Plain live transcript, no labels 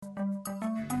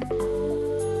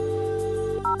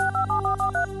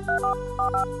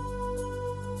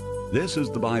This is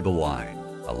the Bible Line,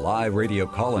 a live radio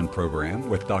call-in program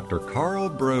with Dr. Carl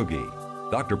Broggi.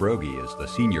 Dr. Broggi is the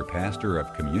senior pastor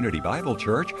of Community Bible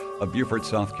Church of Beaufort,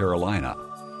 South Carolina.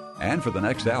 And for the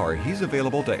next hour, he's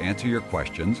available to answer your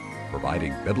questions,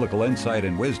 providing biblical insight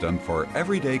and wisdom for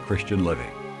everyday Christian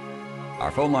living. Our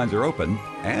phone lines are open,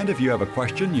 and if you have a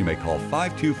question, you may call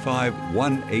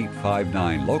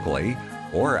 525-1859 locally,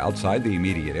 or outside the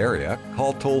immediate area,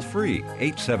 call toll-free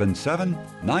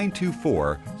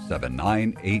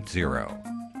 877-924-7980.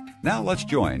 Now let's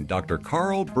join Dr.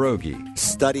 Carl Broggi.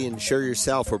 Study and show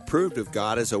yourself approved of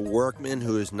God as a workman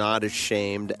who is not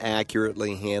ashamed,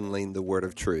 accurately handling the word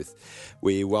of truth.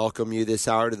 We welcome you this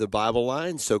hour to the Bible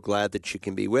Line. So glad that you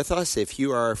can be with us. If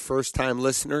you are a first-time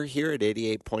listener here at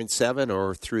 88.7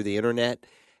 or through the internet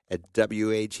at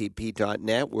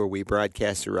wagp.net, where we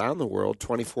broadcast around the world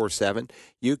 24/7,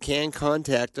 you can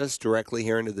contact us directly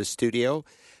here into the studio.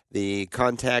 The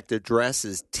contact address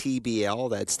is TBL,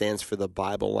 that stands for the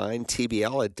Bible Line,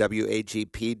 TBL at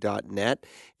wagp.net,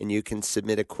 and you can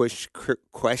submit a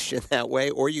question that way,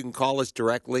 or you can call us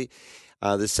directly.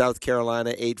 The South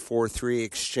Carolina 843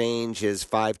 exchange is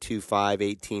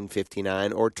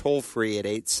 525-1859, or toll-free at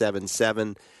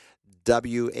 877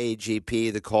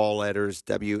 WAGP, the call letters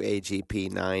WAGP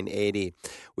 980.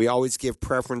 We always give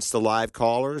preference to live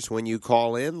callers. When you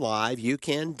call in live, you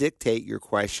can dictate your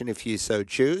question if you so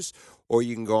choose, or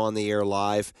you can go on the air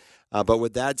live. But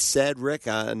with that said, Rick,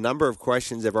 a number of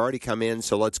questions have already come in,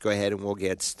 so let's go ahead and we'll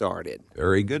get started.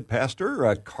 Very good,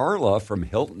 Pastor. Carla from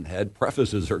Hilton Head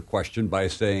prefaces her question by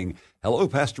saying, "Hello,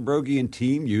 Pastor Broggi and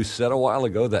team. You said a while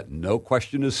ago that no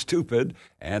question is stupid,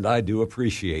 and I do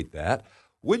appreciate that.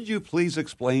 Would you please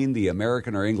explain the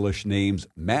American or English names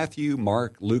Matthew,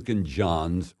 Mark, Luke, and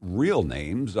John's real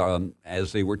names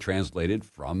as they were translated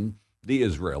from the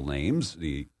Israel names,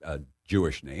 the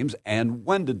Jewish names, and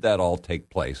when did that all take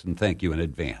place? And thank you in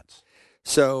advance."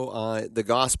 So the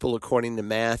Gospel according to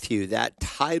Matthew, that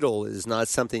title is not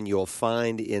something you'll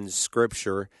find in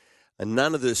Scripture.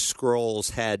 None of the scrolls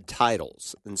had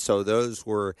titles, and so those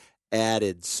were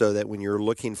added so that when you're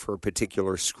looking for a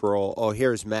particular scroll, oh,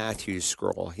 here's Matthew's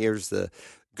scroll, here's the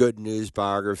good news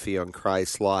biography on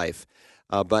Christ's life.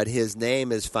 But his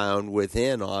name is found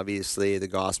within, obviously, the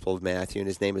Gospel of Matthew, and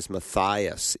his name is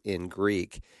Matthias in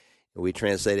Greek. We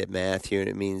translate it Matthew, and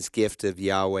it means gift of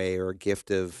Yahweh or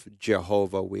gift of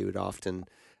Jehovah, we would often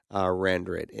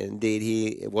render it. Indeed,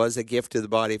 he was a gift to the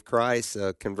body of Christ,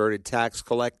 a converted tax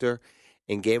collector,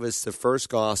 and gave us the first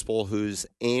gospel whose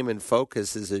aim and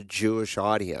focus is a Jewish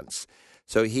audience.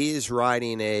 So he is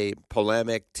writing a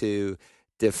polemic to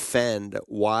defend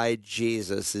why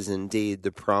Jesus is indeed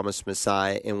the promised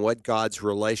Messiah and what God's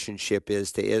relationship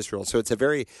is to Israel. So it's a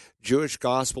very Jewish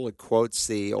gospel. It quotes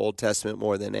the Old Testament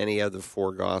more than any other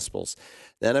four gospels.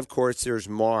 Then, of course, there's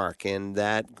Mark, and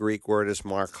that Greek word is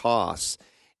markos,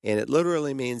 and it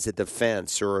literally means a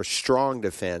defense or a strong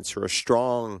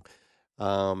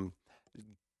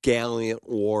gallant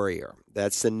warrior.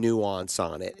 That's the nuance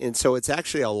on it. And so it's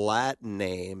actually a Latin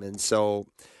name. And so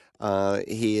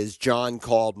he is John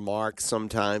called Mark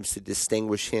sometimes to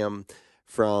distinguish him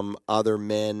from other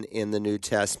men in the New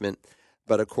Testament.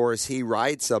 But of course, he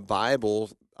writes a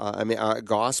a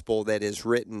gospel that is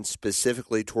written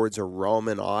specifically towards a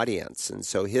Roman audience. And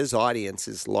so his audience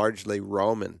is largely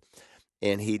Roman.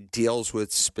 And he deals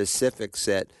with specifics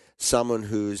that someone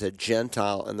who's a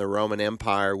Gentile in the Roman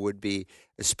Empire would be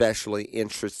especially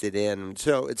interested in.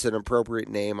 So it's an appropriate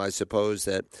name, I suppose,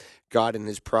 that God in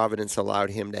his providence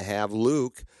allowed him to have.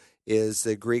 Luke is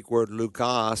the Greek word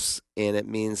lukos, and it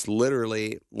means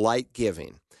literally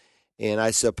light-giving. And I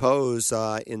suppose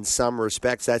in some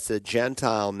respects that's a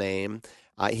Gentile name.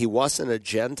 He wasn't a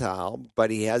Gentile, but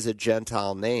he has a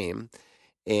Gentile name,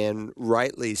 and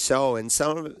rightly so. And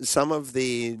some of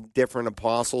the different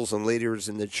apostles and leaders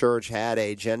in the church had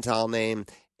a Gentile name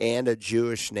and a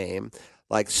Jewish name.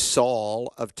 Like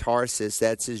Saul of Tarsus,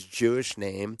 that's his Jewish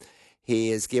name.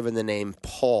 He is given the name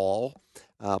Paul,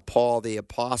 Paul the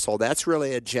Apostle. That's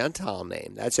really a Gentile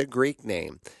name. That's a Greek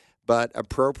name, but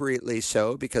appropriately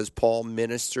so because Paul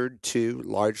ministered to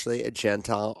largely a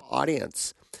Gentile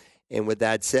audience. And with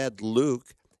that said,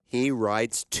 Luke, he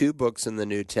writes two books in the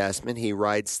New Testament. He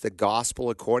writes the Gospel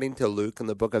according to Luke in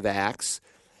the book of Acts.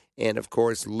 And, of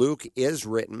course, Luke is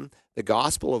written, the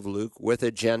Gospel of Luke, with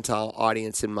a Gentile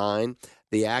audience in mind.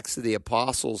 The Acts of the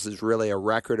Apostles is really a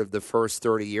record of the first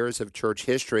 30 years of church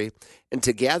history. And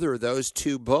together, those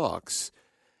two books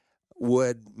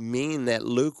would mean that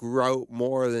Luke wrote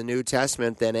more of the New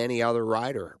Testament than any other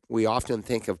writer. We often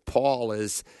think of Paul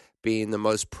as being the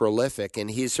most prolific,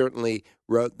 and he certainly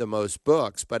wrote the most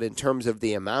books. But in terms of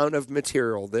the amount of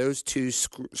material, those two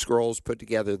scrolls put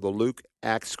together, the Luke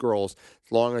Acts scrolls,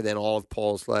 longer than all of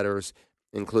Paul's letters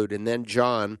included. And then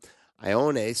John,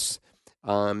 Ioannes,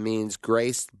 means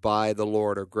graced by the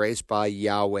Lord, or graced by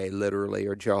Yahweh, literally,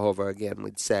 or Jehovah, again,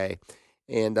 we'd say.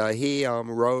 And he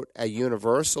wrote a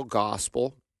universal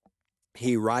gospel.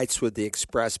 He writes with the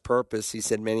express purpose. He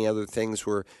said many other things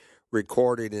were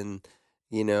recorded and,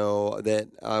 that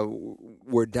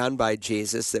were done by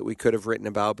Jesus that we could have written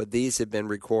about, but these have been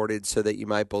recorded so that you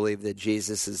might believe that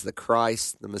Jesus is the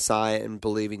Christ, the Messiah, and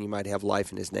believing you might have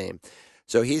life in his name.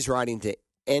 So he's writing to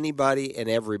anybody and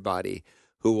everybody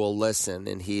who will listen,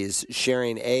 and he is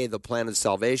sharing, A, the plan of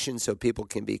salvation so people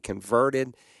can be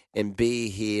converted, and B,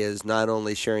 he is not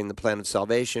only sharing the plan of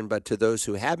salvation, but to those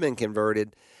who have been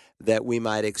converted, that we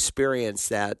might experience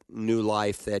that new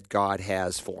life that God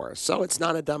has for us. So it's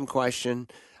not a dumb question.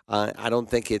 I don't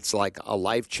think it's like a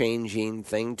life-changing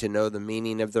thing to know the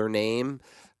meaning of their name,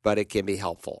 but it can be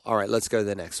helpful. All right, let's go to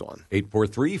the next one.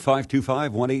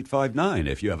 843-525-1859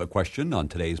 if you have a question on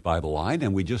today's Bible Line.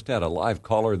 And we just had a live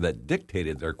caller that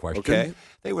dictated their question. Okay.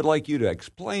 They would like you to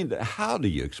explain, how do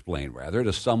you explain, rather,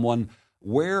 to someone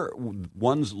where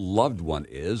one's loved one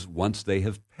is once they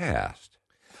have passed?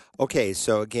 Okay,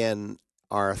 so again,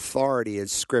 our authority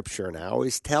is Scripture. And I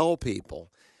always tell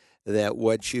people that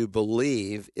what you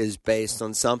believe is based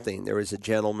on something. There was a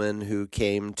gentleman who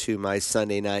came to my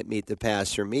Sunday night Meet the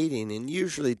Pastor meeting, and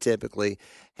typically,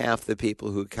 half the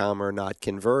people who come are not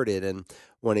converted. And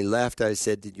when he left, I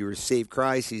said, "Did you receive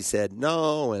Christ?" He said,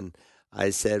 "No." And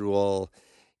I said, "Well,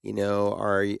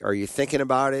 are you thinking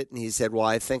about it?" And he said, "Well,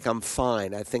 I think I'm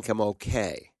fine. I think I'm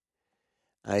okay."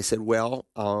 I said, well,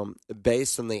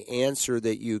 based on the answer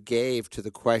that you gave to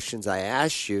the questions I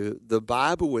asked you, the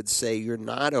Bible would say you're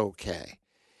not okay.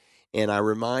 And I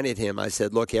reminded him, I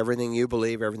said, look, everything you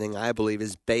believe, everything I believe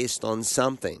is based on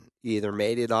something. You either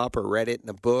made it up or read it in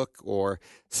a book or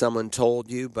someone told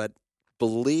you, but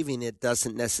believing it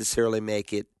doesn't necessarily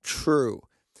make it true.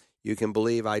 You can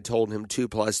believe I told him 2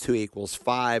 + 2 =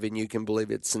 5, and you can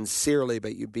believe it sincerely,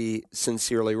 but you'd be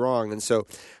sincerely wrong. And so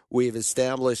we've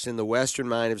established in the Western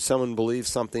mind, if someone believes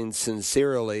something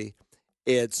sincerely,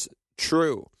 it's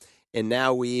true. And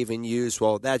now we even use,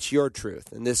 well, that's your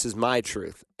truth, and this is my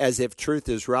truth, as if truth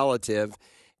is relative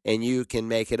and you can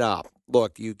make it up.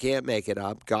 Look, you can't make it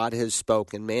up. God has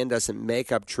spoken. Man doesn't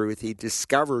make up truth. He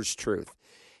discovers truth.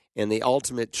 And the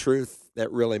ultimate truth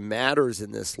that really matters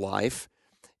in this life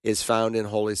is found in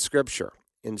Holy Scripture.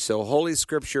 And so Holy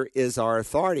Scripture is our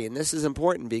authority. And this is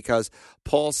important because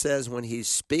Paul says when he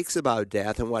speaks about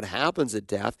death and what happens at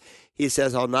death, he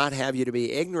says, I'll not have you to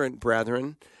be ignorant,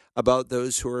 brethren, about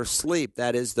those who are asleep,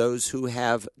 that is, those who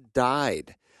have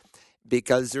died.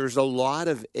 Because there's a lot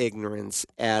of ignorance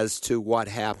as to what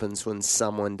happens when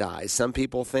someone dies. Some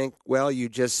people think, well, you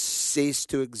just cease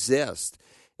to exist.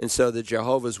 And so the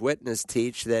Jehovah's Witnesses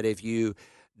teach that if you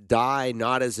die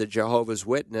not as a Jehovah's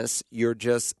Witness, you're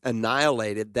just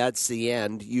annihilated. That's the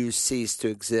end. You cease to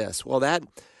exist. Well, that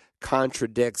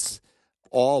contradicts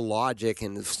all logic,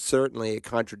 and certainly it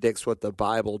contradicts what the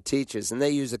Bible teaches. And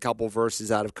they use a couple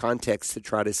verses out of context to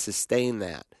try to sustain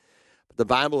that. But the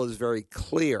Bible is very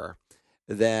clear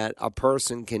that a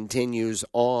person continues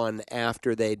on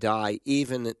after they die,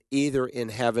 even either in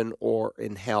heaven or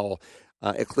in hell.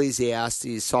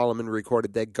 Ecclesiastes, Solomon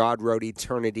recorded that God wrote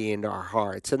eternity into our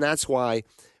hearts. And that's why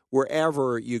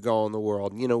wherever you go in the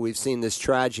world, we've seen this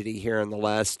tragedy here in the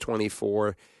last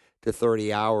 24 to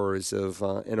 30 hours of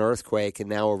an earthquake, and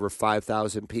now over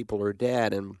 5,000 people are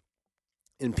dead.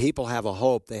 And people have a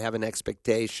hope, they have an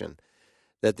expectation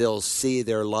that they'll see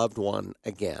their loved one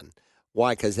again.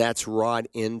 Why? Because that's wrought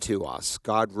into us.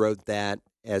 God wrote that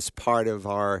as part of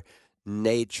our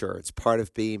nature. It's part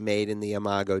of being made in the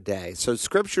Imago Dei. So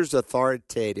Scripture's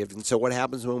authoritative. And so what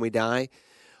happens when we die?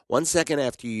 1 second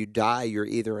after you die, you're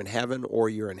either in heaven or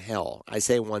you're in hell. I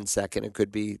say 1 second. It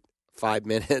could be 5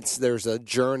 minutes. There's a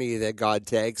journey that God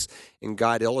takes, and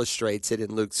God illustrates it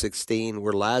in Luke 16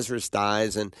 where Lazarus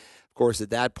dies. And, of course, at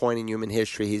that point in human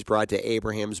history, he's brought to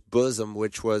Abraham's bosom,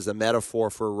 which was a metaphor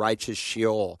for righteous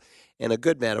Sheol. And a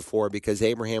good metaphor because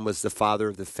Abraham was the father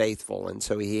of the faithful, and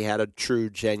so he had a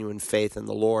true, genuine faith in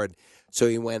the Lord. So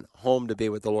he went home to be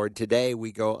with the Lord. Today,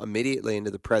 we go immediately into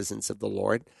the presence of the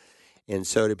Lord. And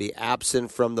so to be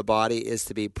absent from the body is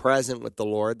to be present with the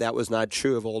Lord. That was not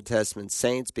true of Old Testament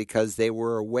saints because they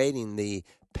were awaiting the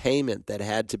payment that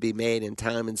had to be made in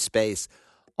time and space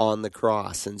on the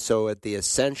cross. And so at the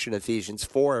ascension, Ephesians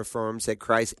 4 affirms that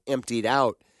Christ emptied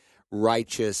out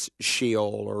righteous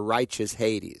Sheol or righteous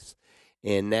Hades.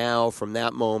 And now, from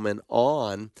that moment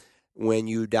on, when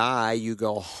you die, you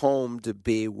go home to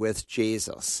be with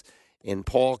Jesus. And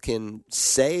Paul can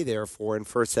say, therefore, in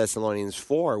 1 Thessalonians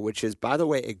 4, which is, by the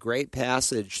way, a great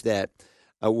passage that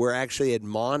we're actually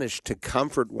admonished to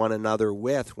comfort one another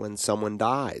with when someone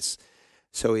dies.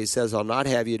 So he says, I'll not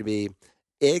have you to be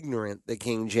ignorant, the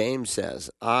King James says.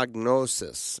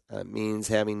 Agnosis means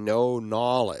having no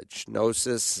knowledge.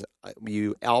 Gnosis,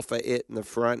 you alpha it in the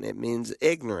front, it means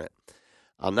ignorant.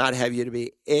 I'll not have you to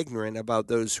be ignorant about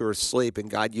those who are asleep. And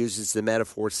God uses the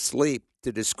metaphor sleep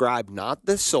to describe not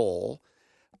the soul,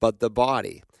 but the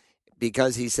body.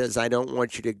 Because he says, I don't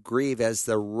want you to grieve as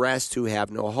the rest who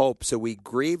have no hope. So we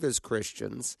grieve as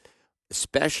Christians,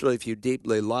 especially if you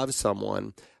deeply love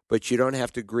someone, but you don't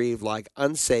have to grieve like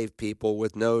unsaved people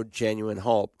with no genuine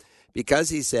hope. Because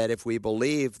he said, if we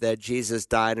believe that Jesus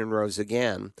died and rose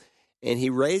again, and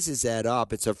he raises that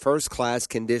up, it's a first-class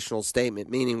conditional statement,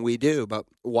 meaning we do. But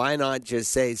why not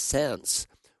just say since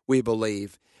we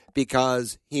believe?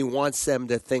 Because he wants them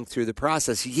to think through the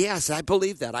process. Yes, I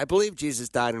believe that. I believe Jesus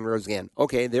died and rose again.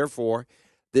 Okay, therefore,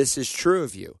 this is true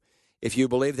of you. If you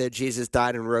believe that Jesus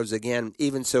died and rose again,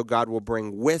 even so God will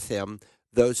bring with him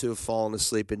those who have fallen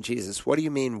asleep in Jesus. What do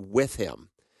you mean with him?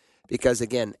 Because,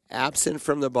 again, absent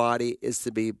from the body is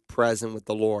to be present with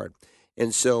the Lord.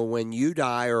 And so when you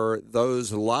die, or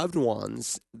those loved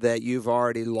ones that you've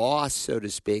already lost, so to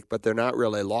speak, but they're not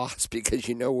really lost because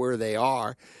you know where they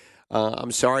are.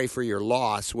 I'm sorry for your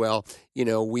loss. Well,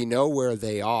 we know where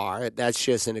they are. That's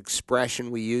just an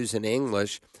expression we use in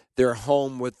English. They're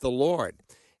home with the Lord.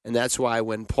 And that's why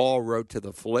when Paul wrote to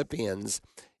the Philippians,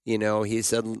 he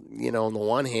said, on the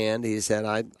one hand, he said,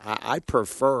 I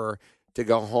prefer to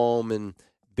go home and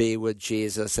be with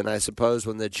Jesus. And I suppose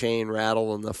when the chain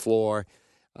rattled on the floor,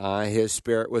 his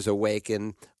spirit was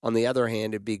awakened. On the other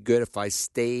hand, it'd be good if I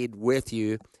stayed with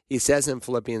you. He says in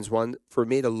Philippians 1, for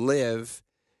me to live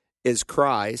is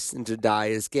Christ and to die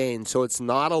is gain. So it's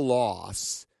not a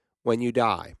loss when you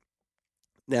die.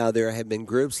 Now, there have been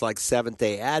groups like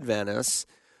Seventh-day Adventists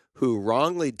who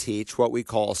wrongly teach what we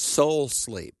call soul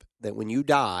sleep, that when you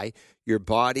die, your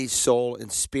body, soul,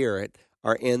 and spirit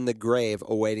are in the grave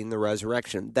awaiting the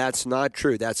resurrection. That's not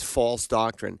true. That's false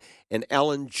doctrine. And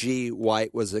Ellen G.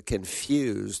 White was a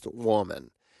confused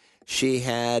woman. She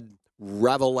had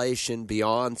revelation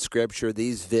beyond Scripture,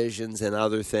 these visions and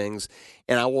other things.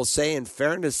 And I will say, in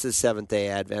fairness to Seventh-day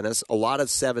Adventists, a lot of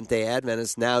Seventh-day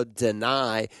Adventists now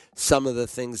deny some of the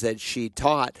things that she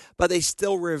taught, but they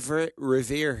still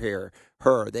revere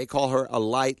her. They call her a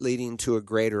light leading to a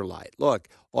greater light. Look,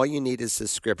 all you need is the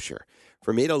Scripture.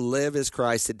 For me to live is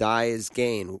Christ, to die is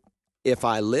gain. If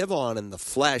I live on in the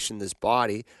flesh, in this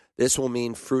body, this will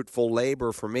mean fruitful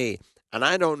labor for me. And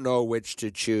I don't know which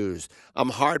to choose.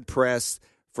 I'm hard-pressed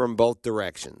from both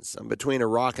directions. I'm between a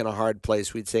rock and a hard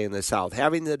place, we'd say in the South.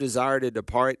 Having the desire to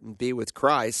depart and be with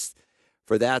Christ,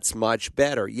 for that's much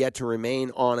better. Yet to remain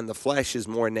on in the flesh is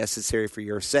more necessary for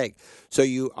your sake. So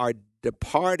you are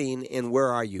departing, and where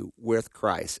are you? With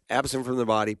Christ. Absent from the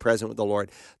body, present with the Lord.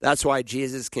 That's why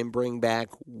Jesus can bring back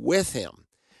with him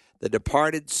the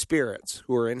departed spirits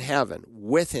who are in heaven,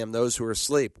 with him those who are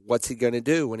asleep. What's he going to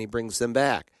do when he brings them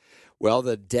back? Well,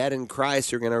 the dead in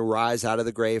Christ are going to rise out of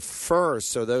the grave first.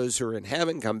 So those who are in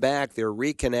heaven come back. They're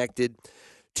reconnected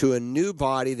to a new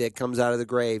body that comes out of the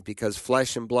grave, because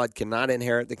flesh and blood cannot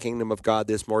inherit the kingdom of God.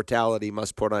 This mortality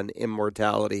must put on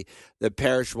immortality. The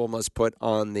perishable must put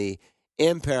on the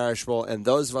imperishable. And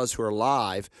those of us who are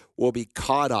alive will be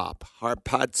caught up.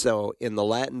 Harpazo in the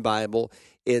Latin Bible,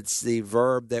 it's the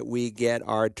verb that we get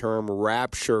our term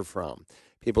rapture from.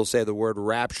 People say the word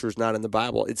rapture is not in the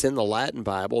Bible. It's in the Latin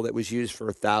Bible that was used for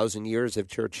 1,000 years of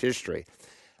church history.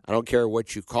 I don't care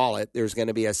what you call it. There's going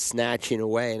to be a snatching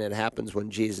away, and it happens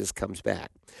when Jesus comes back.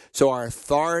 So our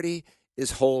authority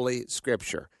is Holy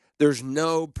Scripture. There's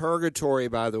no purgatory,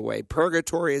 by the way.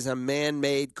 Purgatory is a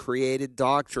man-made, created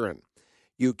doctrine.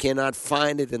 You cannot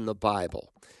find it in the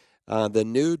Bible. The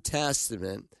New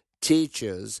Testament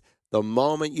teaches the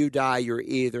moment you die, you're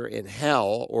either in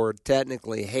hell or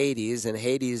technically Hades, and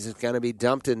Hades is going to be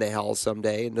dumped into hell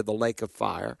someday, into the lake of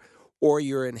fire, or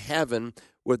you're in heaven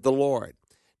with the Lord.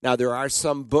 Now, there are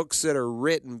some books that are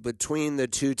written between the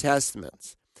two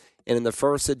testaments, and in the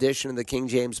first edition of the King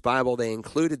James Bible, they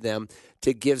included them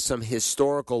to give some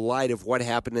historical light of what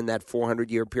happened in that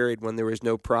 400-year period when there was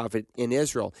no prophet in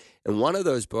Israel. And one of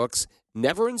those books,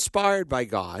 never inspired by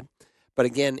God, but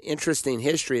again, interesting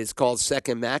history, it's called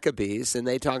 2nd Maccabees, and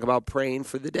they talk about praying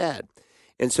for the dead.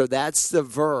 And so that's the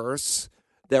verse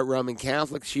that Roman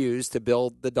Catholics use to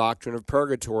build the doctrine of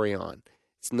purgatory on.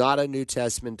 It's not a New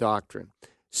Testament doctrine.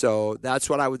 So that's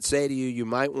what I would say to you. You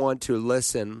might want to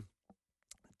listen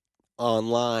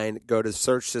online, go to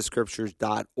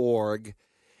searchthescriptures.org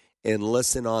and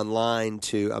listen online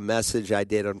to a message I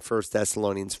did on 1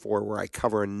 Thessalonians 4 where I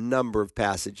cover a number of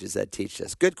passages that teach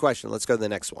this. Good question. Let's go to the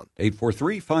next one.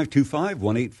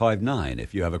 843-525-1859.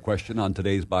 If you have a question on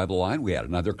today's Bible Line, we had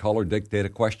another caller dictate a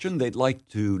question. They'd like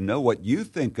to know what you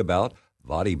think about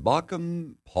Voddie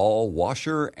Baucham, Paul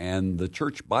Washer, and the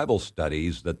church Bible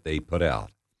studies that they put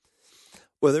out.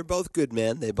 Well, they're both good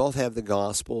men. They both have the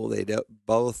gospel. They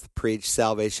both preach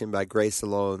salvation by grace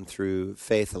alone through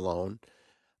faith alone.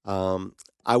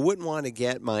 I wouldn't want to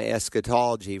get my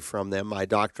eschatology from them, my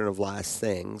doctrine of last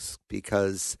things,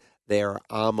 because they are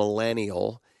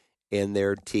amillennial in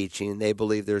their teaching. They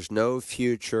believe there's no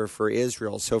future for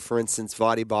Israel. So, for instance,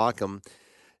 Voddie Baucham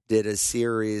did a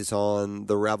series on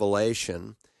the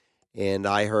Revelation, and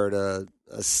I heard a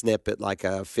snippet, like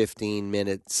a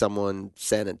 15-minute, someone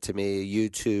sent it to me, a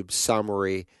YouTube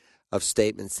summary of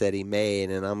statements that he made,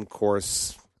 and I'm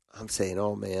saying,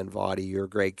 oh man, Voddie, you're a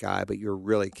great guy, but you're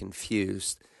really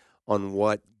confused on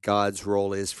what God's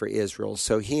role is for Israel.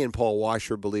 So he and Paul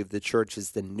Washer believe the church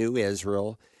is the new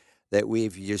Israel, that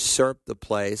we've usurped the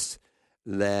place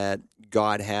that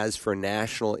God has for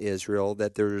national Israel,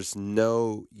 that there's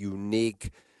no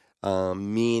unique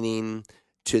meaning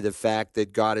to the fact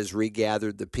that God has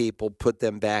regathered the people, put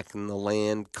them back in the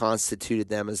land, constituted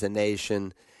them as a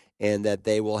nation, and that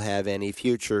they will have any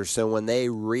future. So when they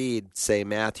read, say,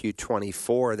 Matthew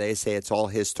 24, they say it's all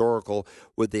historical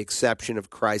with the exception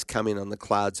of Christ coming on the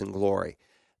clouds in glory.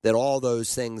 That all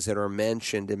those things that are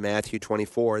mentioned in Matthew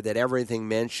 24, that everything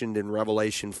mentioned in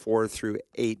Revelation 4 through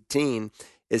 18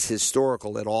 is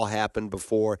historical. It all happened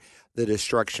before the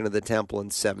destruction of the temple in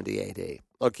 70 A.D.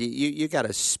 Look, you got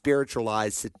to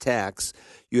spiritualize the text.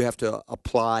 You have to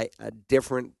apply a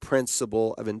different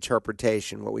principle of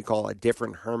interpretation, what we call a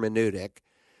different hermeneutic,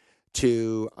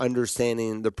 to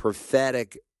understanding the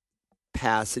prophetic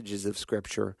passages of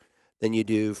Scripture than you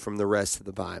do from the rest of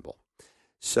the Bible.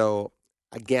 So,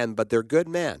 again, but they're good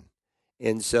men.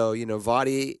 And so,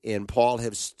 Voddie and Paul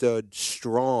have stood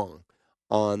strong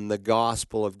on the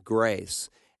gospel of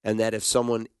grace, and that if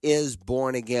someone is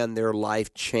born again, their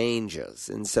life changes.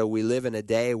 And so we live in a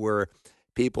day where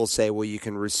people say, well, you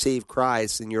can receive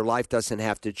Christ and your life doesn't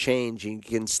have to change. You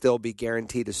can still be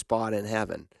guaranteed a spot in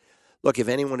heaven. Look, if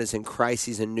anyone is in Christ,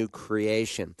 he's a new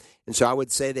creation. And so I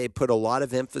would say they put a lot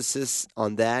of emphasis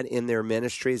on that in their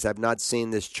ministries. I've not seen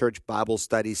this church Bible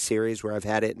study series where I've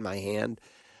had it in my hand.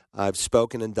 I've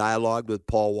spoken and dialogued with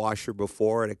Paul Washer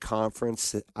before at a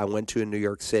conference that I went to in New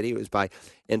York City. It was by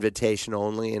invitation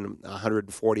only, and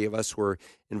 140 of us were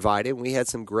invited. We had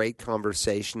some great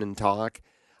conversation and talk.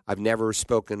 I've never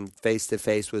spoken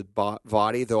face-to-face with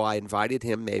Voddie, though I invited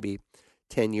him maybe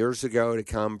 10 years ago to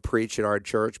come preach at our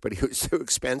church, but he was too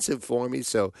expensive for me.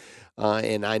 So,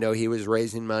 and I know he was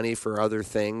raising money for other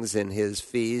things and his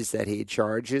fees that he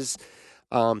charges.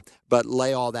 But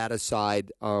lay all that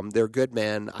aside. They're good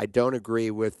men. I don't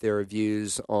agree with their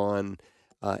views on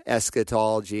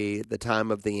eschatology, the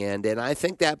time of the end. And I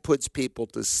think that puts people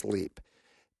to sleep.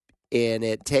 And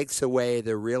it takes away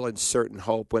the real and certain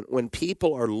hope. When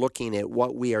people are looking at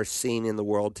what we are seeing in the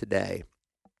world today,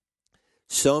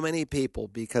 so many people,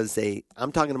 because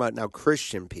I'm talking about now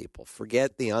Christian people,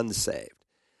 forget the unsaved.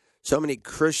 So many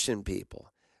Christian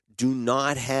people do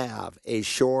not have a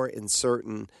sure and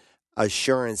certain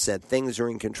assurance that things are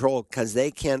in control because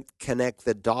they can't connect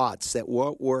the dots that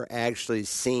what we're actually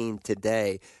seeing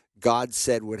today, God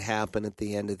said would happen at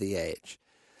the end of the age.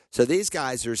 So these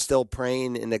guys are still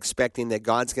praying and expecting that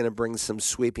God's going to bring some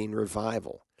sweeping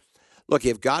revival. Look,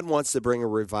 if God wants to bring a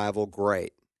revival,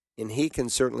 great. And he can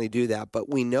certainly do that. But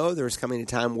we know there's coming a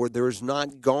time where there's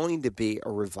not going to be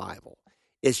a revival.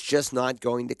 It's just not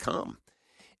going to come.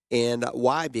 And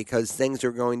why? Because things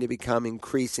are going to become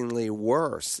increasingly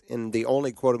worse. And the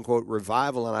only quote-unquote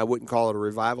revival, and I wouldn't call it a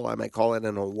revival, I might call it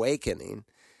an awakening,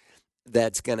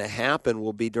 that's going to happen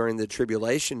will be during the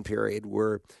tribulation period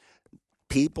where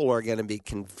people are going to be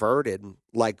converted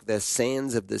like the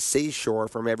sands of the seashore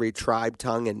from every tribe,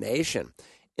 tongue, and nation.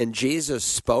 And Jesus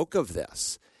spoke of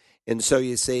this. And so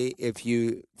you see, if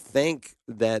you think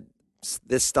that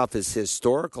this stuff is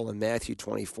historical in Matthew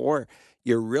 24,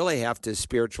 you really have to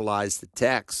spiritualize the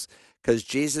text because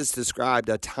Jesus described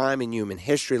a time in human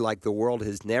history like the world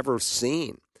has never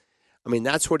seen. I mean,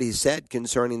 that's what he said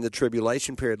concerning the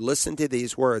tribulation period. Listen to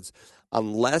these words.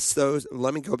 Unless those,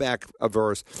 let me go back a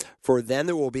verse. For then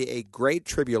there will be a great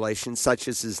tribulation such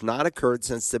as has not occurred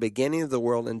since the beginning of the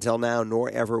world until now, nor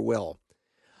ever will.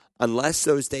 Unless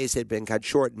those days had been cut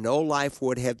short, no life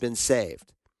would have been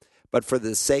saved. But for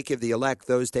the sake of the elect,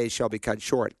 those days shall be cut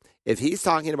short. If he's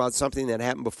talking about something that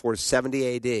happened before 70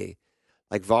 A.D.,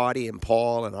 like Vardy and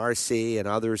Paul and R.C. and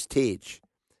others teach,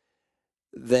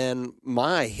 then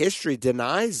my history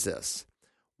denies this.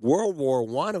 World War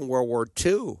I and World War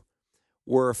II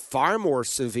were far more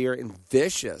severe and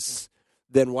vicious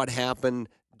than what happened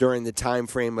during the time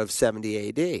frame of 70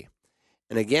 A.D.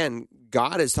 And again,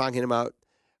 God is talking about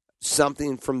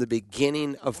something from the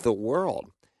beginning of the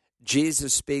world.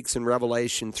 Jesus speaks in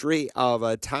Revelation 3 of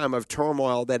a time of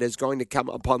turmoil that is going to come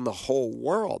upon the whole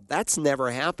world. That's never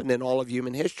happened in all of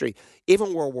human history.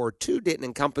 Even World War II didn't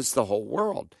encompass the whole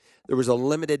world. There was a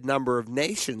limited number of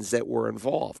nations that were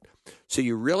involved. So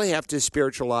you really have to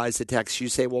spiritualize the text. You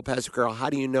say, well, Pastor Carl, how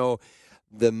do you know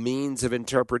the means of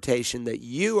interpretation that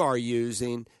you are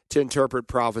using to interpret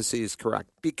prophecy is correct?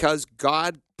 Because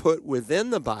God put within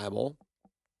the Bible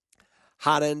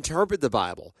how to interpret the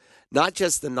Bible, not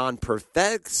just the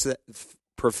non-prophetic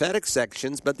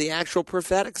sections, but the actual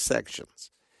prophetic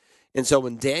sections. And so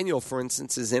when Daniel, for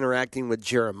instance, is interacting with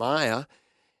Jeremiah,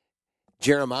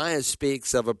 Jeremiah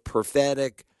speaks of a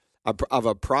prophetic, of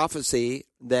a prophecy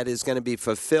that is going to be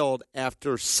fulfilled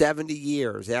after 70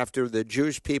 years, after the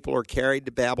Jewish people are carried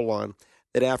to Babylon,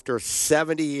 that after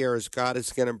 70 years, God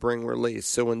is going to bring release.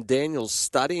 So when Daniel's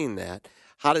studying that,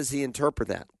 how does he interpret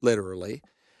that? Literally.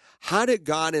 How did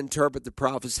God interpret the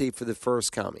prophecy for the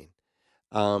first coming?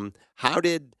 How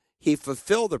did he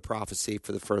fulfill the prophecy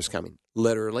for the first coming?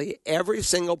 Literally. Every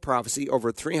single prophecy,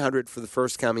 over 300 for the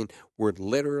first coming, were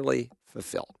literally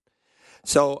fulfilled.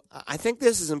 So I think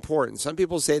this is important. Some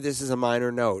people say this is a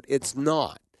minor note. It's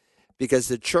not, because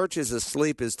the church is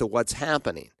asleep as to what's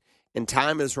happening, and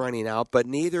time is running out, but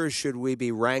neither should we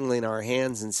be wrangling our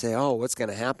hands and say, oh, what's going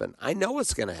to happen? I know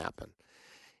what's going to happen.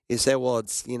 You say, well,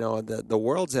 it's, the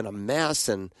world's in a mess,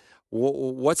 and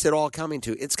what's it all coming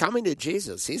to? It's coming to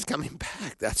Jesus. He's coming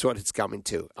back. That's what it's coming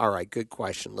to. All right, good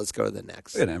question. Let's go to the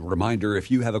next. And a reminder, if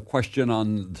you have a question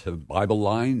on the Bible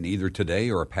line, either today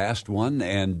or a past one,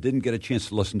 and didn't get a chance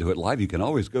to listen to it live, you can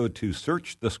always go to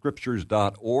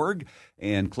searchthescriptures.org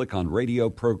and click on radio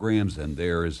programs, and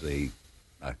there is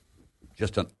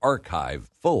just an archive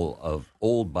full of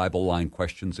old Bible line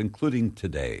questions, including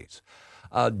today's.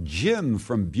 Jim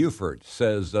from Beaufort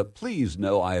says, please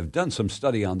know I have done some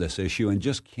study on this issue and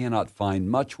just cannot find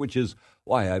much, which is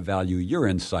why I value your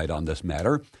insight on this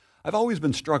matter. I've always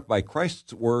been struck by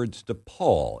Christ's words to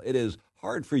Paul. It is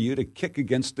hard for you to kick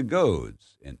against the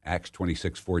goads in Acts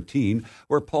 26:14,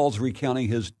 where Paul's recounting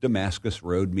his Damascus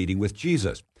Road meeting with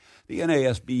Jesus. The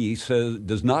NASB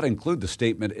does not include the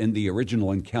statement in the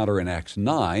original encounter in Acts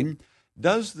 9.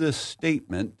 Does this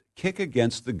statement, kick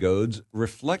against the goads,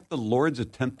 reflect the Lord's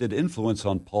attempted influence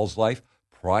on Paul's life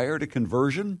prior to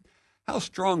conversion? How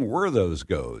strong were those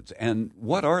goads, and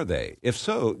what are they? If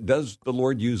so, does the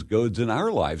Lord use goads in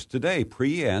our lives today,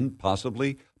 pre and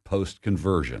possibly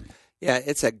post-conversion? Yeah,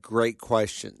 it's a great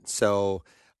question. So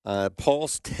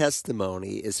Paul's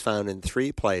testimony is found in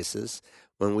 3 places.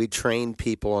 When we train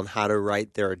people on how to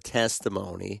write their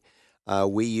testimony,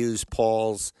 we use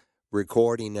Paul's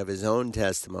recording of his own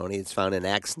testimony. It's found in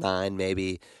Acts 9,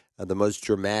 maybe the most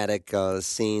dramatic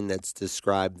scene that's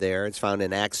described there. It's found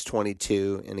in Acts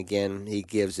 22, and again, he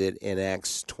gives it in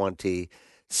Acts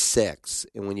 26.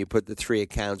 And when you put the 3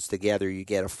 accounts together, you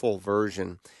get a full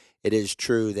version. It is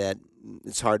true that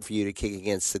it's hard for you to kick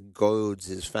against the goads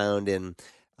is found in,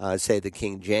 say, the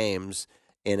King James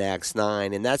in Acts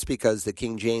 9, and that's because the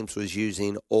King James was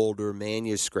using older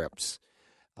manuscripts.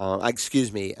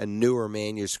 Newer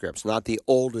manuscripts, not the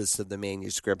oldest of the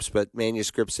manuscripts, but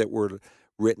manuscripts that were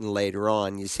written later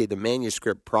on. You see, the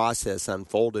manuscript process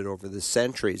unfolded over the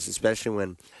centuries, especially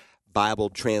when Bible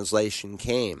translation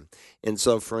came. And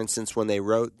so, for instance, when they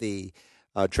wrote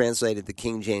translated the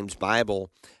King James Bible,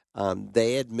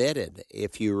 they admitted,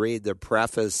 if you read the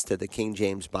preface to the King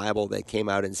James Bible that came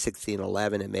out in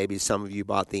 1611, and maybe some of you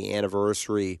bought the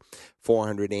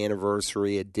 400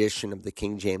 anniversary edition of the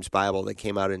King James Bible that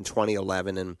came out in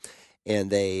 2011, and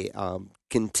they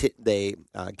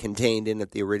contained in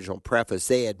it the original preface,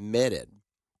 they admitted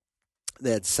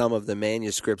that some of the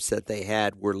manuscripts that they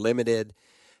had were limited.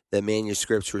 The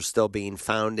manuscripts were still being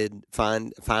found,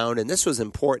 and this was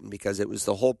important because it was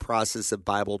the whole process of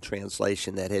Bible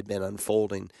translation that had been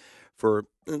unfolding for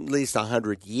at least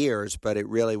 100 years, but it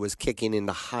really was kicking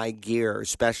into high gear,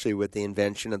 especially with the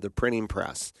invention of the printing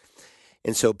press.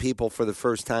 And so people, for the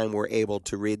first time, were able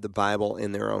to read the Bible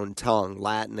in their own tongue.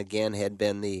 Latin, again, had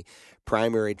been the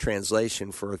primary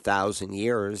translation for 1,000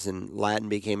 years, and Latin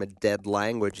became a dead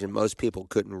language, and most people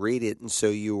couldn't read it, and so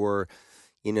you were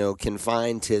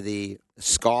confined to the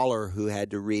scholar who had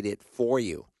to read it for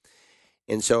you.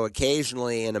 And so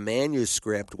occasionally in a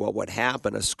manuscript, what would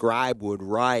happen, a scribe would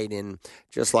write, and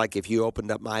just like if you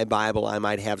opened up my Bible, I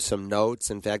might have some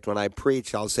notes. In fact, when I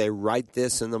preach, I'll say, write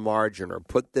this in the margin or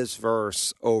put this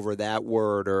verse over that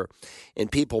word,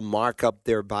 and people mark up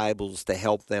their Bibles to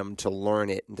help them to learn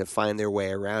it and to find their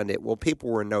way around it. Well, people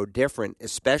were no different,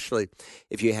 especially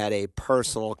if you had a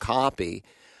personal copy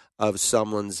of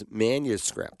someone's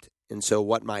manuscript. And so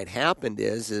what might happen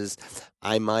is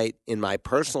I might, in my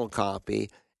personal copy,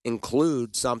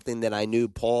 include something that I knew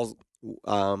Paul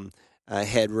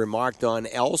had remarked on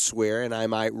elsewhere, and I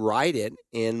might write it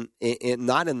in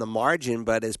not in the margin,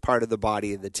 but as part of the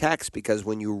body of the text, because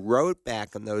when you wrote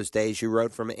back in those days, you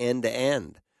wrote from end to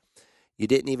end. You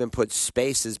didn't even put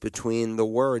spaces between the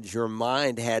words. Your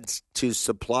mind had to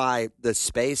supply the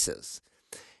spaces.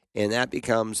 And that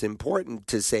becomes important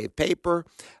to save paper,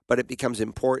 but it becomes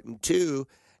important too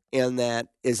in that,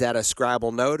 is that a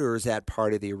scribal note or is that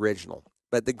part of the original?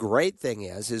 But the great thing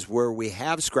is where we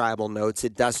have scribal notes,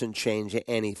 it doesn't change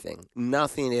anything,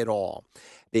 nothing at all,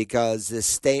 because this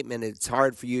statement, it's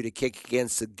hard for you to kick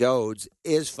against the goads,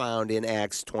 is found in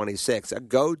Acts 26. A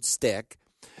goad stick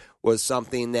was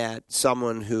something that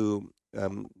someone who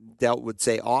dealt with,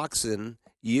 say, oxen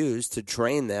used to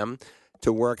train them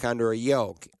to work under a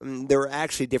yoke. There are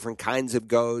actually different kinds of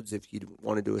goads. If you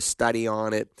want to do a study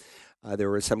on it, there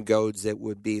were some goads that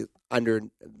would be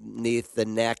underneath the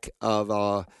neck of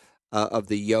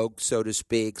the yoke, so to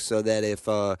speak, so that if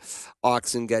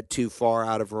oxen got too far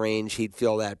out of range, he'd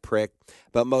feel that prick.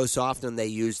 But most often they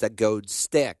used a goad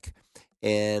stick,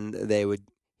 and they would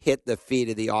hit the feet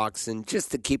of the oxen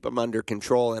just to keep them under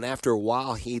control. And after a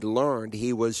while, he learned,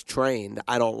 he was trained.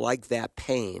 I don't like that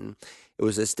pain. It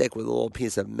was a stick with a little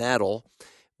piece of metal.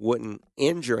 Wouldn't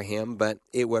injure him, but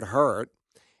it would hurt.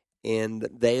 And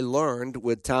they learned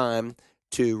with time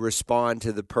to respond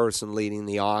to the person leading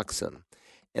the oxen.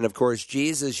 And, of course,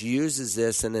 Jesus uses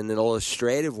this in an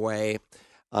illustrative way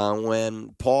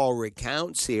when Paul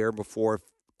recounts here before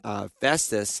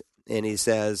Festus, and he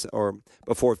says, or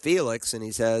before Felix, and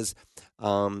he says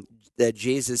that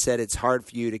Jesus said it's hard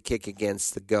for you to kick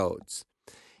against the goads.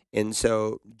 And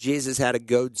so Jesus had a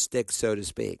goad stick, so to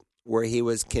speak, where he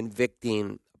was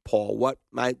convicting Paul. What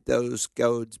might those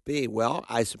goads be? Well,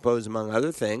 I suppose, among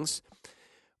other things,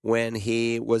 when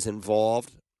he was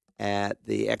involved at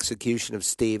the execution of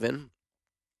Stephen,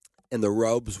 and the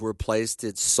robes were placed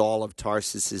at Saul of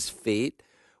Tarsus's feet,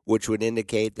 which would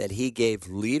indicate that he gave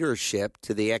leadership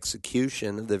to the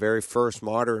execution of the very first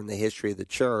martyr in the history of the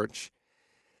church.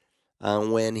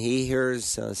 When he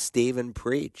hears Stephen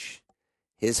preach,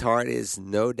 his heart is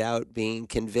no doubt being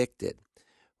convicted.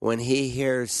 When he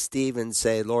hears Stephen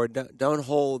say, Lord, don't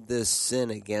hold this sin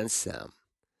against them.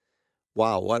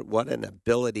 Wow, what an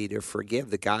ability to forgive.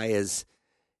 The guy is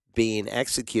being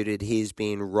executed. He's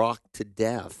being rocked to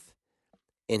death.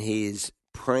 And he's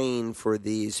praying for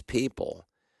these people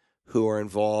who are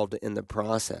involved in the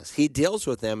process. He deals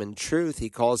with them in truth. He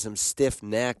calls them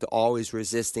stiff-necked, always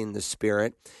resisting the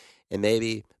Spirit. And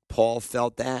maybe Paul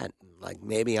felt that, like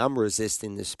maybe I'm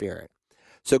resisting the Spirit.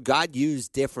 So God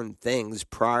used different things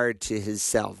prior to his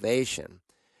salvation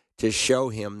to show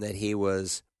him that he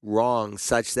was wrong,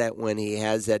 such that when he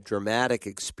has that dramatic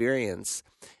experience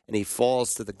and he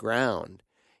falls to the ground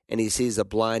and he sees a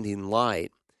blinding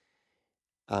light,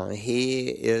 he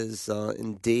is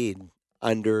indeed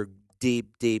under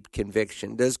deep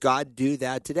conviction. Does God do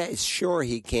that today? Sure,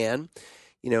 he can.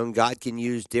 And God can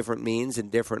use different means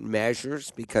and different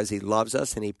measures because he loves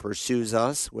us and he pursues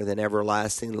us with an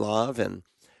everlasting love.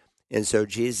 And so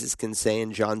Jesus can say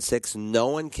in John 6, no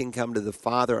one can come to the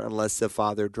Father unless the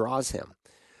Father draws him.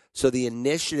 So the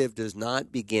initiative does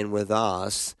not begin with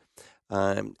us.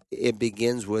 It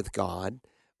begins with God.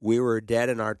 We were dead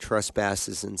in our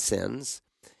trespasses and sins.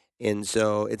 And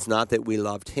so it's not that we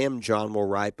loved him, John will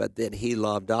write, but that he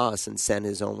loved us and sent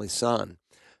his only son.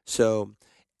 So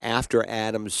after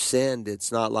Adam sinned,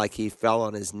 it's not like he fell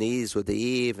on his knees with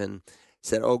Eve and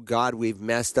said, oh, God, we've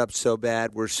messed up so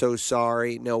bad. We're so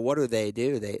sorry. No, what do?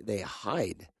 They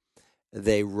hide.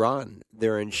 They run.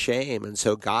 They're in shame. And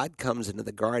so God comes into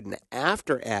the garden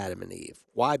after Adam and Eve.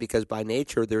 Why? Because by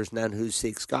nature there's none who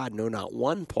seeks God. No, not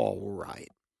one, Paul will write.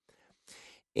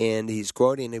 And he's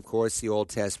quoting, of course, the Old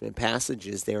Testament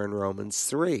passages there in Romans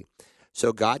 3.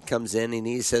 So God comes in and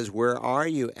he says, where are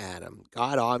you, Adam?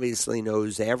 God obviously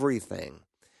knows everything.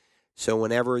 So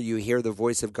whenever you hear the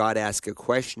voice of God ask a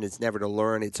question, it's never to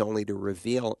learn, it's only to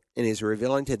reveal. And he's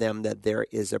revealing to them that there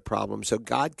is a problem. So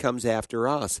God comes after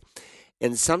us.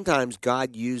 And sometimes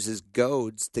God uses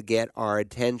goads to get our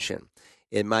attention.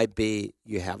 It might be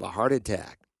you have a heart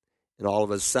attack. And all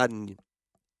of a sudden,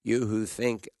 you who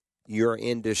think you're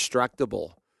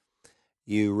indestructible,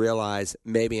 you realize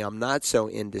maybe I'm not so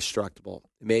indestructible.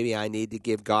 Maybe I need to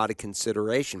give God a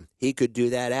consideration. He could do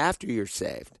that after you're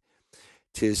saved,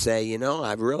 to say,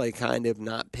 I've really kind of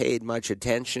not paid much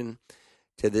attention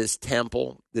to this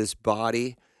temple, this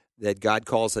body that God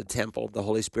calls a temple of the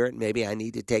Holy Spirit. Maybe I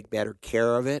need to take better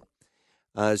care of it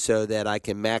so that I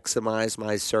can maximize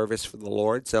my service for the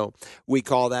Lord. So we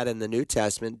call that in the New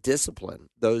Testament discipline.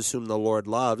 Those whom the Lord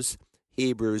loves,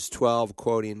 Hebrews 12,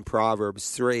 quoting Proverbs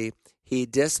 3, He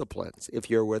disciplines. If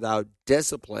you're without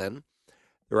discipline,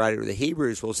 the writer of the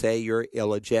Hebrews will say you're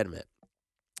illegitimate.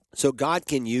 So God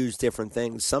can use different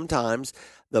things. Sometimes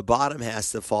the bottom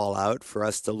has to fall out for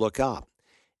us to look up.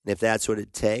 And if that's what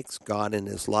it takes, God in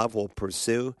His love will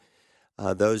pursue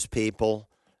those people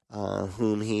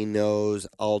whom He knows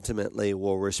ultimately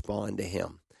will respond to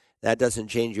Him. That doesn't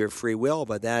change your free will,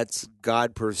 but that's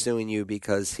God pursuing you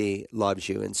because He loves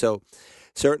you. And so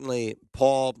certainly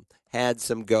Paul had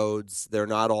some goads. They're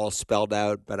not all spelled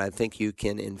out, but I think you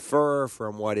can infer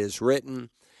from what is written,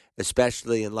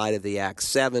 especially in light of the Acts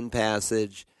 7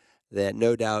 passage, that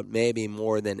no doubt maybe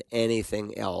more than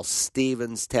anything else,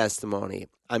 Stephen's testimony.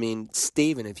 I mean,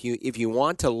 Stephen, if you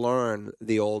want to learn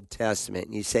the Old Testament,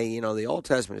 and you say, the Old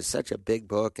Testament is such a big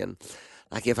book, and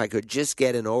like if I could just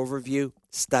get an overview,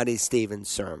 study Stephen's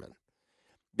sermon,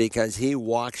 because he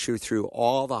walks you through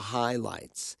all the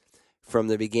highlights from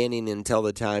the beginning until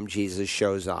the time Jesus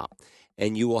shows up,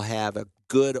 and you will have a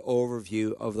good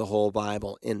overview of the whole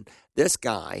Bible. And this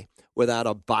guy, without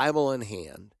a Bible in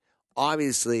hand,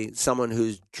 obviously someone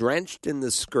who's drenched in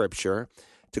the Scripture,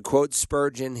 to quote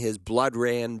Spurgeon, his blood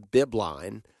ran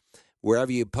bibline.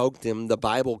 Wherever you poked him, the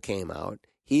Bible came out.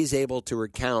 He's able to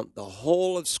recount the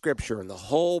whole of Scripture and the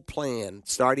whole plan,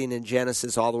 starting in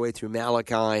Genesis all the way through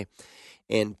Malachi,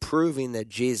 and proving that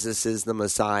Jesus is the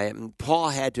Messiah. And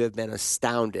Paul had to have been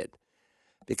astounded,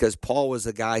 because Paul was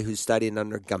a guy who studied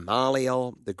under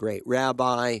Gamaliel, the great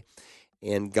rabbi,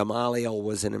 and Gamaliel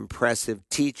was an impressive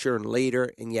teacher and leader,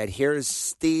 and yet here's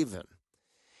Stephen.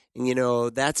 And,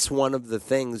 that's one of the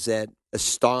things that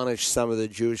astonished some of the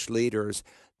Jewish leaders.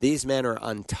 These men are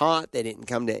untaught. They didn't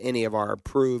come to any of our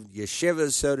approved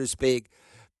yeshivas, so to speak,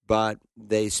 but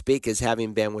they speak as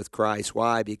having been with Christ.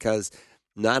 Why? Because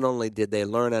not only did they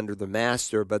learn under the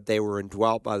Master, but they were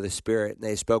indwelt by the Spirit, and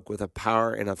they spoke with a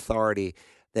power and authority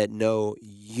that no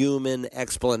human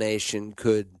explanation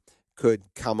could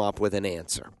come up with an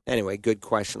answer. Anyway, good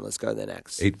question. Let's go to the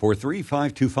next.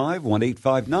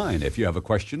 843-525-1859. If you have a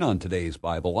question on today's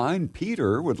Bible line,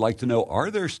 Peter would like to know, are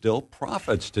there still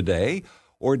prophets today,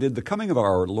 or did the coming of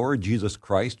our Lord Jesus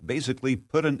Christ basically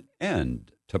put an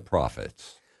end to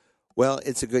prophets? Well,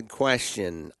 it's a good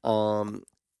question.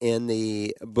 In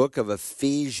the book of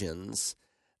Ephesians,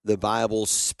 the Bible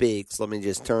speaks, let me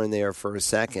just turn there for a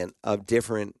second, of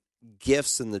different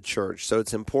gifts in the church. So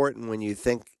it's important when you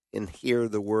think and hear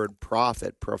the word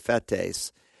prophet,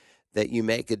 prophetes, that you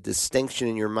make a distinction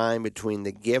in your mind between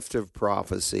the gift of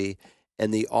prophecy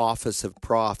and the office of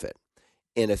prophet.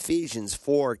 In Ephesians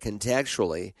 4,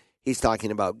 contextually, he's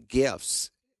talking about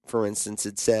gifts. For instance,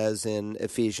 it says in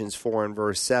Ephesians 4 and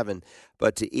verse 7,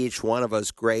 but to each one of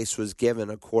us grace was given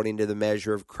according to the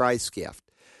measure of Christ's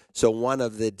gift. So one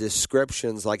of the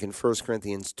descriptions, like in 1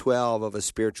 Corinthians 12, of a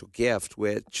spiritual gift,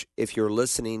 which if you're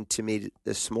listening to me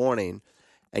this morning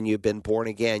and you've been born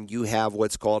again, you have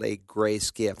what's called a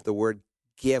grace gift. The word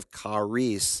gift,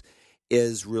 charis,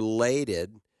 is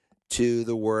related to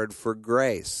the word for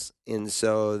grace. And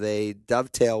so they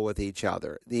dovetail with each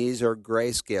other. These are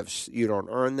grace gifts. You don't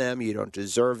earn them. You don't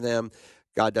deserve them.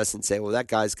 God doesn't say, well, that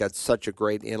guy's got such a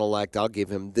great intellect, I'll give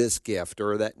him this gift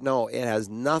or that. No, it has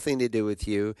nothing to do with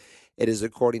you. It is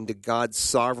according to God's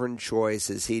sovereign choice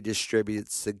as He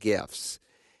distributes the gifts.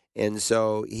 And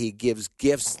so He gives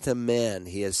gifts to men.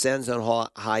 He ascends on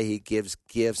high. He gives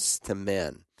gifts to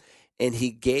men. And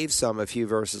He gave some a few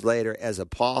verses later as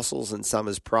apostles, and some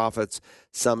as prophets,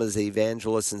 some as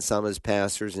evangelists, and some as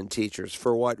pastors and teachers.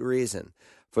 For what reason?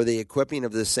 For the equipping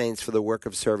of the saints for the work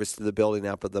of service to the building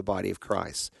up of the body of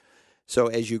Christ. So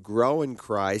as you grow in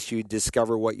Christ, you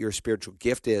discover what your spiritual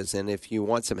gift is. And if you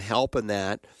want some help in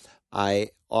that, I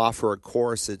offer a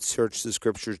course at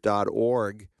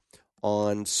searchthescriptures.org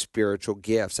on spiritual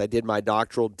gifts. I did my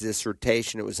doctoral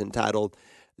dissertation. It was entitled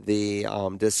The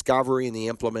Discovery and the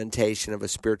Implementation of a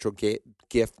Spiritual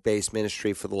Gift-Based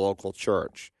Ministry for the Local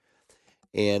Church.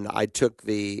 And I took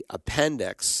the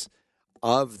appendix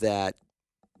of that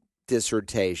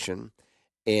dissertation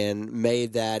and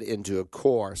made that into a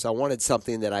course. I wanted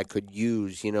something that I could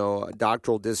use. You know,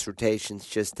 doctoral dissertations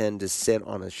just tend to sit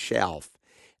on a shelf.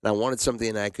 And I wanted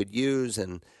something I could use,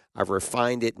 and I've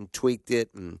refined it and tweaked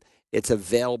it, and It's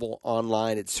available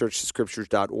online at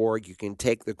searchthescriptures.org. You can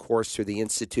take the course through the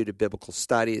Institute of Biblical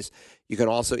Studies. You can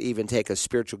also even take a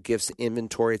spiritual gifts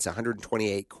inventory. It's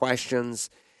 128 questions,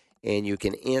 and you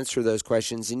can answer those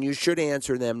questions. And you should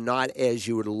answer them not as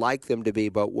you would like them to be,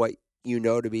 but what you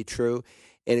know to be true.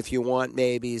 And if you want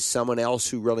maybe someone else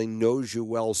who really knows you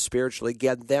well spiritually,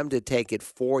 get them to take it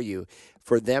for you,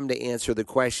 for them to answer the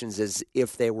questions as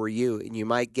if they were you. And you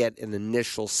might get an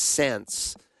initial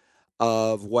sense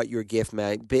of what your gift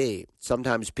might be.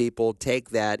 Sometimes people take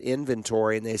that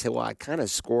inventory and they say, well, I kind of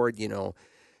scored,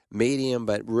 medium,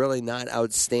 but really not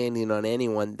outstanding on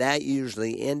anyone. That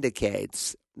usually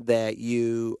indicates that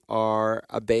you are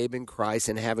a babe in Christ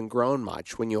and haven't grown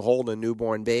much. When you hold a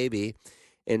newborn baby,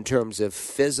 in terms of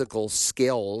physical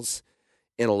skills,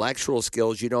 intellectual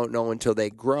skills, you don't know until they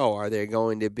grow. Are they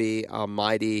going to be a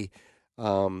mighty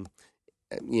Einstein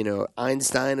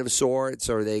of sorts?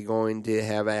 Are they going to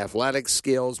have athletic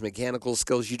skills, mechanical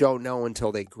skills? You don't know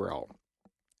until they grow.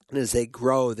 And as they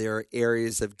grow, their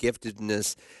areas of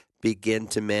giftedness begin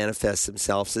to manifest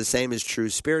themselves. The same is true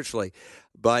spiritually.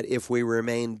 But if we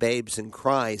remain babes in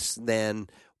Christ, then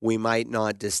we might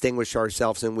not distinguish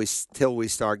ourselves until we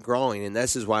start growing. And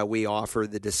this is why we offer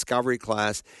the Discovery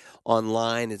class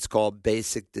online. It's called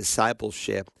Basic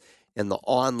Discipleship. And the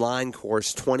online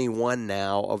course, 21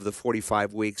 now of the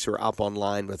 45 weeks are up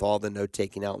online with all the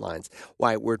note-taking outlines.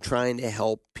 Why? We're trying to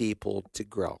help people to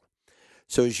grow.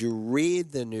 So as you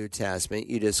read the New Testament,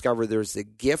 you discover there's the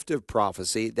gift of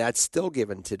prophecy. That's still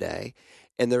given today.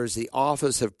 And there's the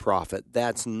office of prophet.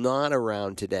 That's not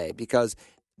around today, because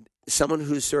someone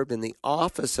who served in the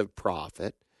office of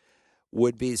prophet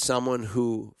would be someone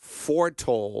who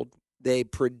foretold, they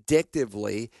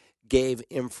predictively gave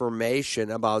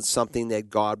information about something that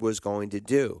God was going to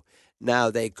do. Now,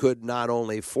 they could not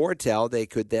only foretell, they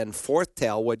could then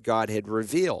foretell what God had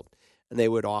revealed, and they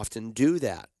would often do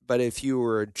that. But if you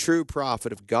were a true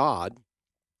prophet of God,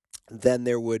 then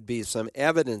there would be some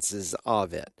evidences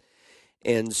of it.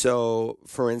 And so,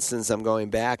 for instance, I'm going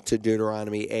back to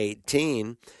Deuteronomy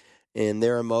 18, and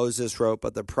there Moses wrote,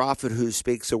 "But the prophet who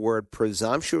speaks a word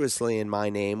presumptuously in my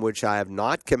name, which I have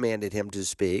not commanded him to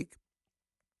speak,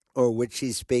 or which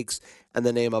he speaks in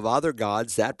the name of other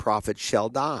gods, that prophet shall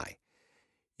die."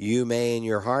 You may in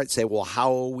your heart say, well,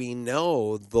 how will we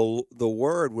know the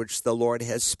word which the Lord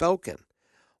has spoken?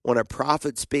 When a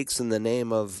prophet speaks in the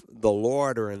name of the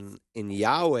Lord or in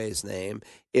Yahweh's name,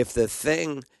 if the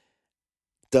thing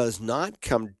does not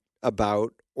come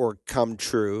about or come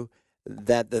true,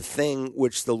 that the thing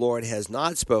which the Lord has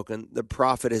not spoken, the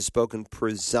prophet has spoken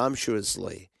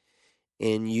presumptuously,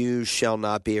 and you shall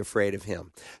not be afraid of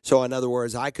him. So in other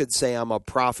words, I could say I'm a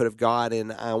prophet of God,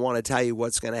 and I want to tell you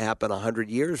what's going to happen 100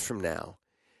 years from now.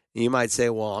 You might say,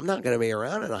 well, I'm not going to be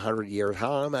around in 100 years.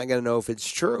 How am I going to know if it's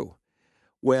true?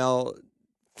 Well,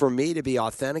 for me to be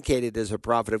authenticated as a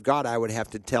prophet of God, I would have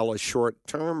to tell a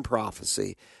short-term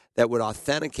prophecy that would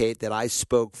authenticate that I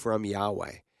spoke from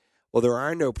Yahweh. Well, there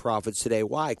are no prophets today.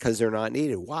 Why? Because they're not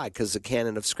needed. Why? Because the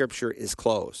canon of Scripture is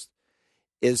closed.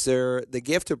 Is there the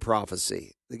gift of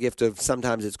prophecy? The gift of,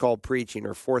 sometimes it's called preaching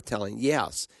or foretelling?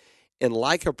 Yes. And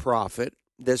like a prophet,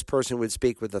 this person would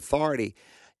speak with authority,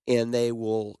 and they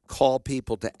will call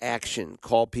people to action,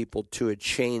 call people to a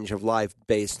change of life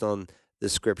based on the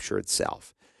Scripture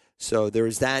itself. So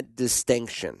there's that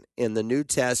distinction. In the New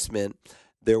Testament,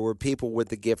 there were people with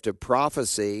the gift of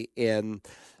prophecy, and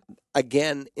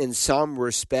again, in some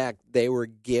respect, they were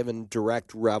given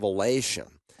direct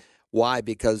revelation. Why?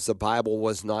 Because the Bible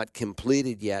was not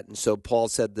completed yet. And so Paul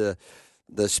said the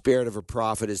spirit of a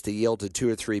prophet is to yield to 2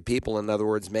 or 3 people. In other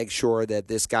words, make sure that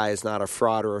this guy is not a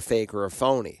fraud or a fake or a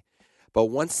phony. But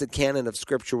once the canon of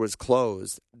Scripture was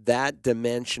closed, that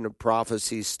dimension of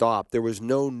prophecy stopped. There was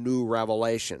no new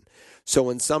revelation. So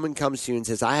when someone comes to you and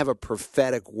says, I have a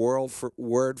prophetic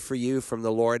word for you from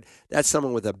the Lord, that's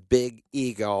someone with a big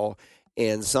ego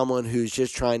and someone who's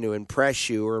just trying to impress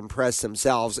you or impress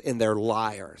themselves, and they're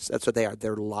liars. That's what they are.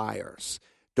 They're liars.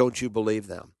 Don't you believe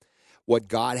them? What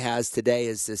God has today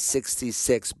is the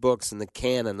 66 books in the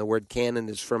canon. The word canon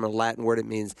is from a Latin word. It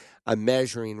means a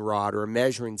measuring rod or a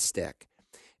measuring stick.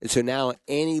 And so now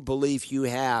any belief you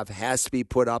have has to be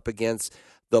put up against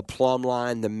the plumb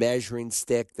line, the measuring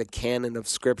stick, the canon of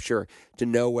Scripture to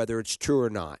know whether it's true or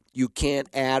not. You can't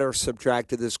add or subtract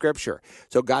to the Scripture.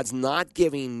 So God's not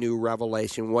giving new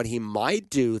revelation. What he might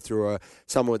do through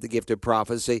someone with the gift of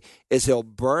prophecy is he'll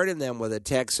burden them with a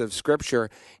text of Scripture,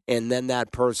 and then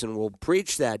that person will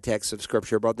preach that text of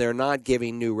Scripture, but they're not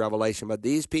giving new revelation. But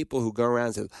these people who go around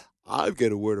and say, I've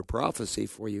got a word of prophecy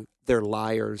for you. They're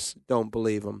liars. Don't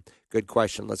believe them. Good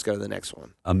question. Let's go to the next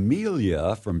one.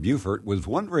 Amelia from Beaufort was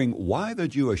wondering why the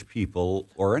Jewish people,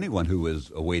 or anyone who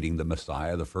was awaiting the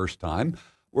Messiah the first time,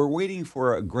 were waiting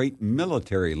for a great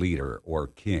military leader or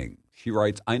king. She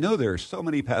writes, I know there are so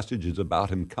many passages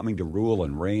about him coming to rule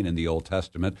and reign in the Old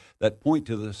Testament that point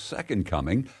to the second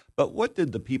coming, but what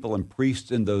did the people and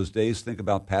priests in those days think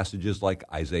about passages like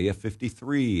Isaiah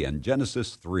 53 and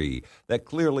Genesis 3 that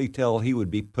clearly tell he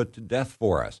would be put to death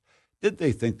for us? Did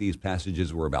they think these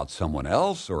passages were about someone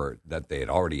else or that they had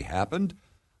already happened?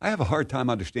 I have a hard time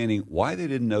understanding why they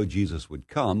didn't know Jesus would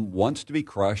come once to be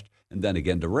crushed and then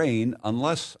again to reign,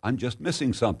 unless I'm just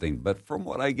missing something. But from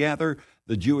what I gather,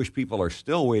 the Jewish people are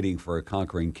still waiting for a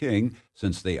conquering king,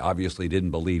 since they obviously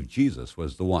didn't believe Jesus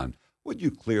was the one. Would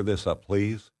you clear this up,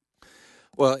 please?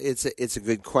 Well, it's a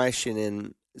good question,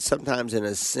 and sometimes in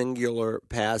a singular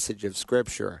passage of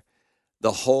Scripture,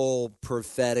 the whole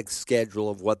prophetic schedule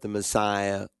of what the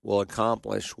Messiah will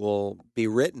accomplish will be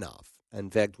written of. In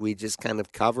fact, we just kind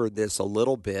of covered this a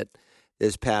little bit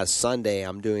this past Sunday.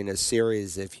 I'm doing a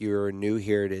series, if you're new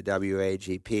here to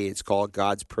WAGP, it's called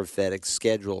God's Prophetic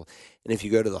Schedule. And if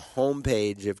you go to the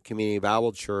homepage of Community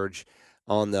Bible Church,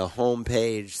 on the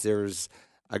homepage there's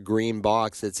a green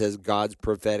box that says God's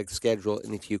Prophetic Schedule.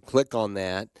 And if you click on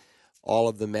that, all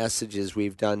of the messages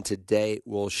we've done to date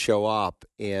will show up.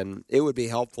 And it would be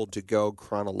helpful to go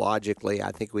chronologically.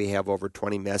 I think we have over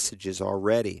 20 messages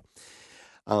already.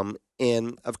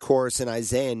 And, of course, in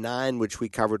Isaiah 9, which we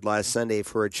covered last Sunday,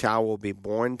 for a child will be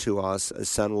born to us, a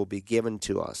son will be given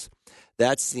to us.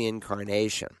 That's the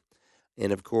incarnation.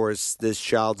 And, of course, this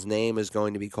child's name is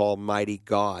going to be called Mighty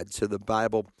God. So the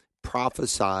Bible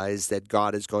prophesies that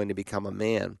God is going to become a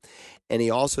man. And he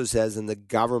also says, and the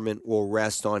government will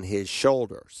rest on his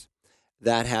shoulders.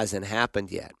 That hasn't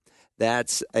happened yet.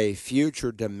 That's a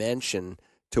future dimension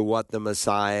to what the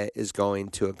Messiah is going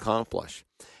to accomplish.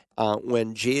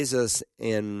 When Jesus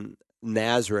in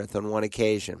Nazareth, on one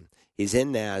occasion, he's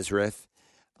in Nazareth,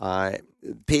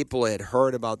 people had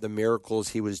heard about the miracles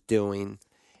he was doing,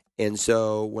 and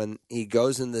so when he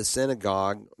goes in the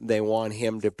synagogue, they want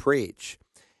him to preach.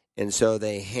 And so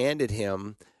they handed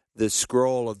him the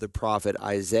scroll of the prophet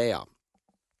Isaiah.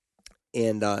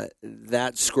 And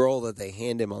that scroll that they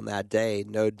handed him on that day,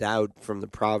 no doubt from the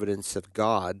providence of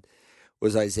God,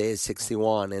 was Isaiah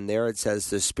 61, and there it says,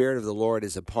 the Spirit of the Lord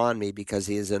is upon me because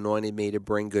he has anointed me to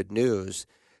bring good news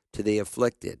to the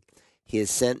afflicted. He has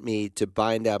sent me to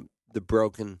bind up the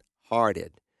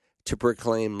brokenhearted, to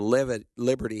proclaim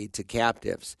liberty to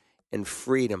captives and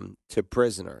freedom to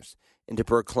prisoners, and to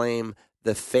proclaim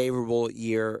the favorable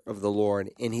year of the Lord.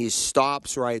 And he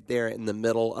stops right there in the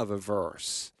middle of a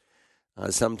verse.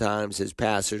 Sometimes as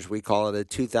pastors we call it a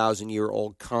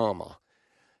 2,000-year-old comma,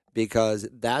 because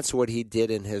that's what he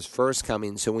did in his first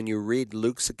coming. So when you read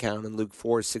Luke's account in Luke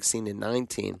 4:16 and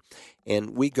 19,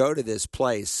 and we go to this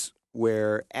place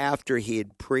where after he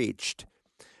had preached,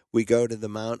 we go to the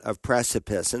Mount of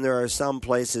Precipice. And there are some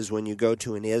places when you go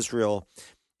to in Israel,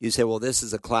 you say, well, this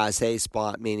is a Class A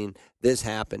spot, meaning this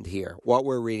happened here. What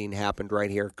we're reading happened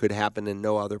right here, could happen in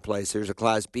no other place. There's a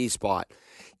Class B spot.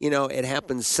 You know, it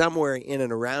happened somewhere in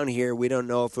and around here. We don't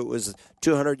know if it was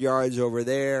 200 yards over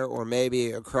there or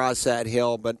maybe across that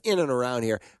hill, but in and around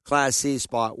here, Class C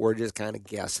spot, we're just kind of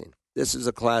guessing. This is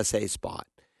a Class A spot,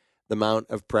 the Mount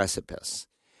of Precipice.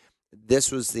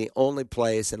 This was the only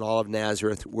place in all of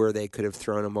Nazareth where they could have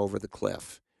thrown him over the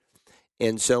cliff.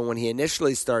 And so when he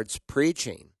initially starts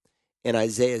preaching in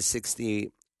Isaiah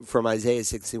 60, from Isaiah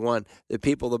 61, the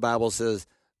people, the Bible says,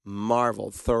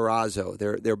 marvel, thorazo.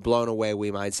 They're blown away,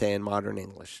 we might say in modern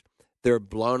English. They're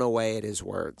blown away at his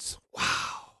words.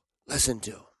 Wow, listen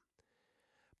to him.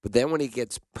 But then when he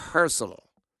gets personal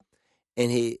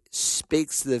and he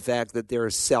speaks to the fact that they're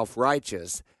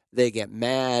self-righteous, they get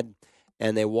mad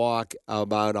and they walk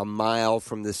about a mile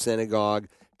from the synagogue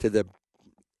to the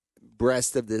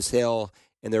breast of this hill,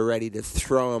 and they're ready to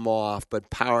throw him off, but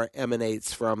power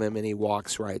emanates from him and he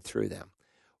walks right through them.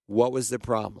 What was the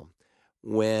problem?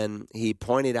 When he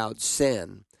pointed out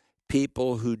sin,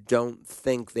 people who don't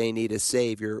think they need a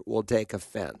Savior will take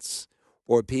offense.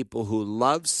 Or people who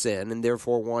love sin and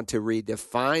therefore want to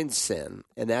redefine sin,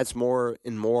 and that's more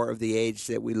and more of the age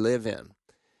that we live in.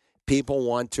 People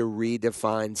want to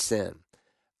redefine sin.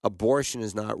 Abortion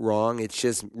is not wrong. It's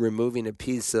just removing a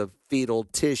piece of fetal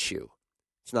tissue.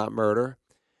 It's not murder.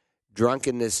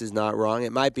 Drunkenness is not wrong.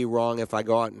 It might be wrong if I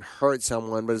go out and hurt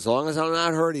someone, but as long as I'm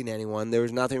not hurting anyone,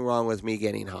 there's nothing wrong with me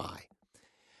getting high.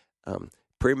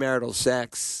 Premarital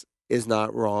sex is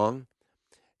not wrong,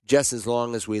 just as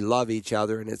long as we love each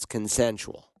other and it's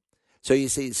consensual. So you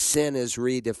see, sin is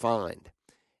redefined.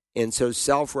 And so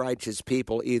self-righteous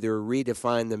people either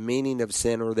redefine the meaning of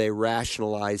sin or they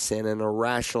rationalize sin, and a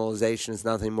rationalization is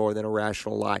nothing more than a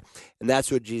rational lie. And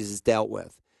that's what Jesus dealt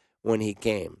with when he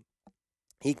came.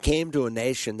 He came to a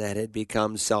nation that had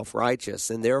become self-righteous,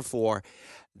 and therefore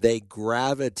they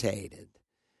gravitated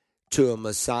to a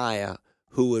Messiah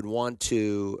who would want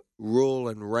to rule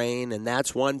and reign. And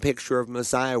that's one picture of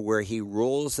Messiah, where he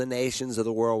rules the nations of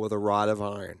the world with a rod of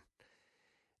iron.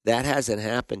 That hasn't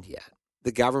happened yet.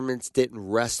 The governments didn't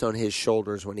rest on his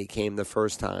shoulders when he came the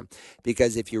first time.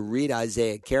 Because if you read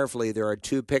Isaiah carefully, there are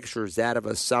two pictures, that of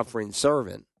a suffering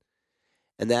servant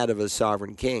and that of a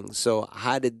sovereign king. So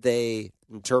how did they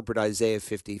interpret Isaiah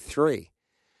 53?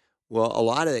 Well, a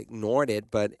lot of it ignored it,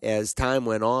 but as time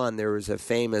went on, there was a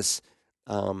famous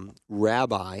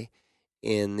rabbi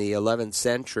in the 11th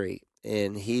century,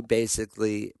 and he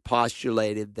basically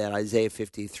postulated that Isaiah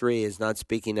 53 is not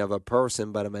speaking of a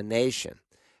person, but of a nation.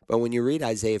 But when you read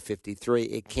Isaiah 53,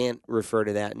 it can't refer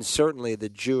to that. And certainly the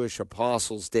Jewish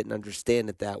apostles didn't understand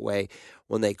it that way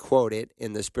when they quote it,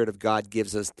 and the Spirit of God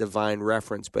gives us divine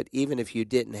reference. But even if you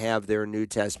didn't have their New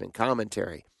Testament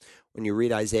commentary, when you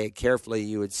read Isaiah carefully,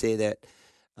 you would say that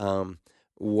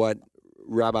what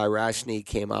Rabbi Rashni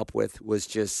came up with was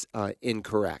just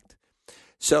incorrect.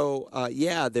 So,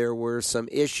 there were some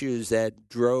issues that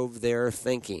drove their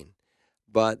thinking,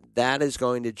 but that is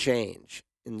going to change.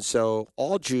 And so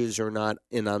all Jews are not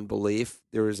in unbelief.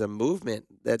 There is a movement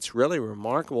that's really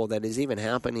remarkable that is even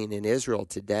happening in Israel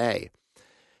today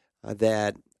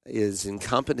that is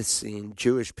encompassing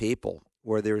Jewish people,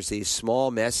 where there's these small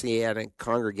Messianic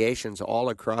congregations all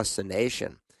across the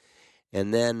nation.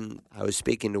 And then I was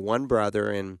speaking to one brother,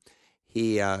 and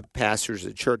he pastors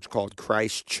a church called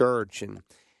Christ Church, and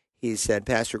he said,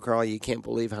 Pastor Carl, you can't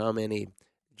believe how many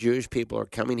Jewish people are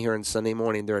coming here on Sunday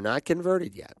morning. They're not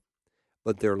converted yet,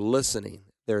 but they're listening,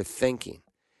 they're thinking.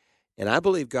 And I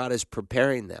believe God is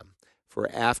preparing them for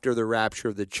after the rapture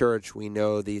of the church. We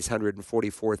know these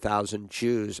 144,000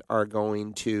 Jews are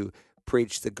going to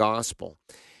preach the gospel.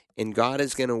 And God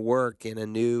is going to work in a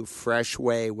new, fresh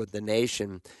way with the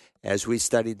nation, as we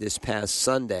studied this past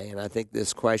Sunday. And I think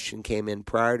this question came in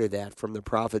prior to that from the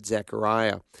prophet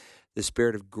Zechariah. The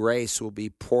Spirit of grace will be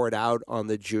poured out on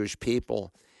the Jewish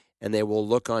people, and they will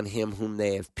look on him whom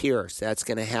they have pierced. That's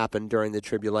going to happen during the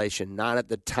tribulation, not at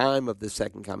the time of the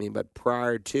second coming, but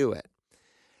prior to it.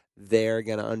 They're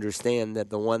going to understand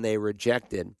that the one they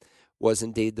rejected was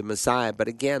indeed the Messiah. But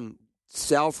again,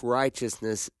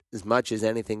 self-righteousness, as much as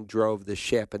anything, drove the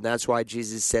ship. And that's why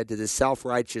Jesus said to the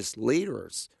self-righteous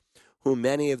leaders, whom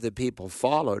many of the people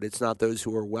followed, it's not those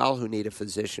who are well who need a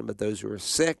physician, but those who are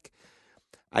sick.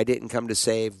 I didn't come to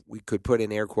save, we could put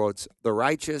in air quotes, the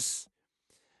righteous.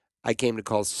 I came to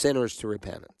call sinners to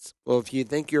repentance. Well, if you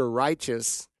think you're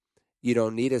righteous, you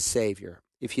don't need a Savior.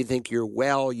 If you think you're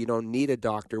well, you don't need a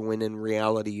doctor, when in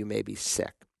reality you may be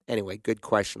sick. Anyway, good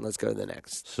question. Let's go to the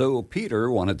next. So Peter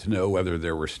wanted to know whether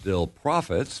there were still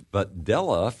prophets, but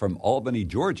Della from Albany,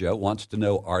 Georgia wants to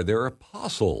know, are there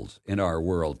apostles in our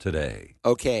world today?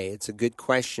 Okay, it's a good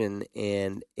question,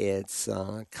 and it's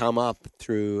come up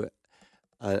through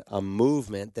a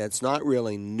movement that's not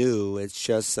really new. It's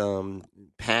just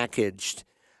packaged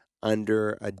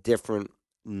under a different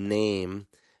name,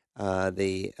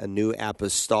 a new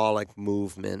apostolic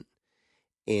movement,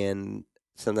 and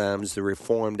sometimes the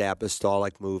Reformed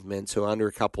Apostolic Movement. So under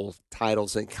a couple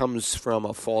titles, it comes from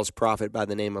a false prophet by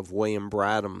the name of William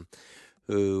Branham,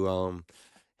 who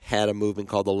had a movement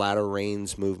called the Latter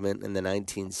Rains Movement in the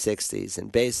 1960s.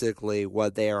 And basically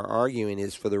what they are arguing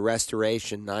is for the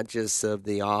restoration, not just of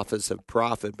the office of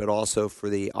prophet, but also for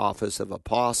the office of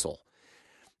apostle.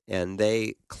 And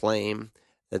they claim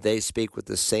that they speak with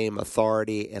the same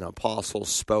authority an apostle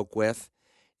spoke with.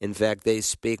 In fact, they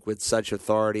speak with such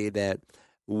authority that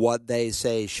what they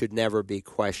say should never be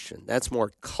questioned. That's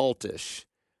more cultish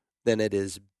than it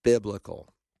is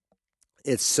biblical.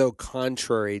 It's so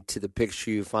contrary to the picture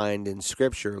you find in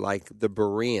Scripture, like the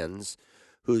Bereans,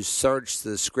 who searched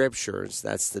the Scriptures.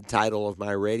 That's the title of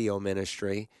my radio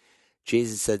ministry.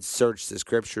 Jesus said, search the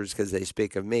Scriptures because they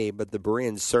speak of me. But the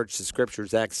Bereans searched the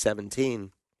Scriptures, Acts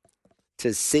 17,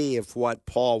 to see if what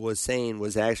Paul was saying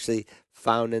was actually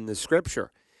found in the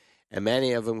Scripture. And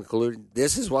many of them concluded,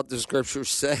 this is what the Scriptures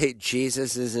say.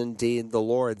 Jesus is indeed the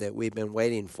Lord that we've been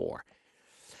waiting for.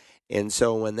 And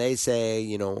so when they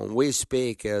say, when we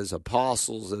speak as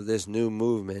apostles of this new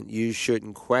movement, you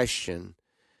shouldn't question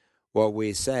what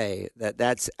we say,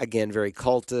 that's, again, very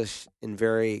cultish and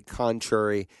very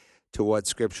contrary to what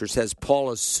Scripture says.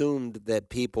 Paul assumed that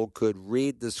people could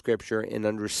read the Scripture and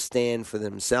understand for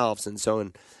themselves. And so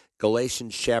in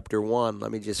Galatians chapter 1,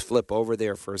 let me just flip over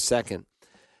there for a second.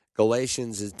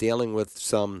 Galatians is dealing with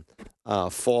some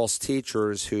false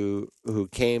teachers who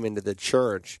came into the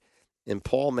church. And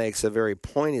Paul makes a very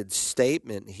pointed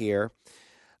statement here.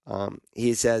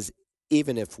 He says,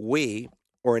 even if we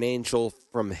or an angel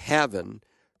from heaven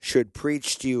should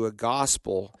preach to you a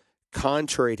gospel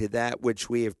contrary to that which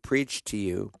we have preached to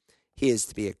you, he is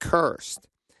to be accursed.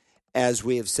 As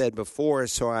we have said before,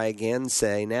 so I again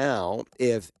say now,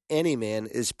 if any man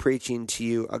is preaching to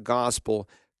you a gospel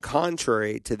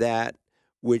contrary to that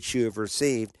which you have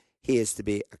received, he is to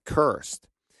be accursed.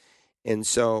 And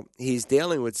so he's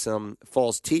dealing with some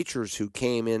false teachers who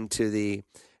came into the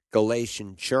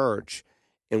Galatian church,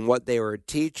 and what they were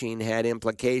teaching had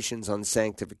implications on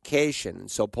sanctification.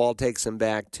 And so Paul takes them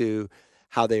back to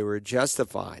how they were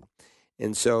justified.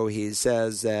 And so he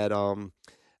says that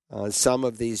some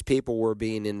of these people were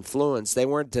being influenced. They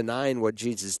weren't denying what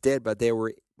Jesus did, but they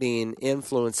were being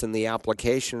influenced in the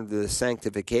application of the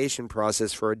sanctification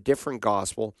process for a different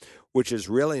gospel, which is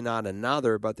really not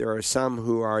another, but there are some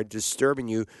who are disturbing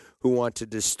you who want to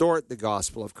distort the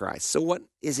gospel of Christ. So what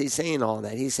is he saying all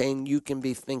that? He's saying you can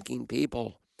be thinking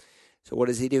people. So what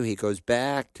does he do? He goes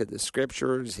back to the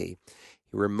scriptures. He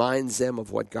reminds them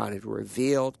of what God had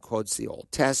revealed, quotes the Old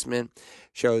Testament,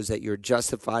 shows that you're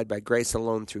justified by grace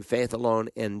alone through faith alone,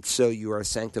 and so you are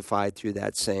sanctified through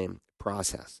that same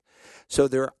process. So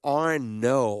there are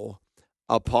no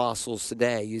apostles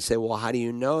today. You say, well, how do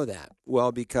you know that?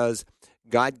 Well, because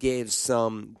God gave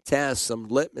some tests, some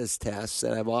litmus tests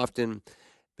that I've often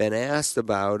been asked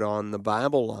about on the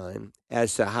Bible line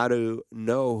as to how to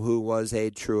know who was a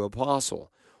true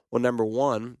apostle. Well, number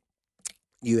one,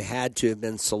 you had to have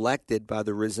been selected by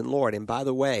the risen Lord. And by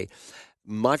the way,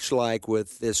 much like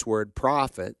with this word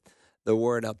prophet, the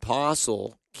word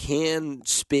apostle can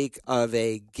speak of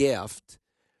a gift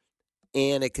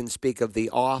and it can speak of the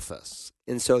office.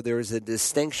 And so there is a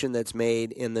distinction that's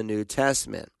made in the New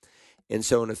Testament. And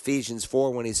so in Ephesians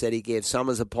 4, when he said he gave some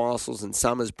as apostles and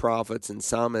some as prophets and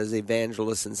some as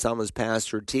evangelists and some as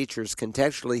pastor teachers,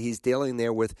 contextually he's dealing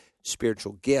there with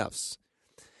spiritual gifts.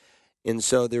 And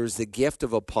so there's the gift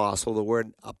of apostle. The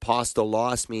word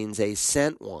apostolos means a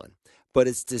sent one, but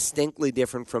it's distinctly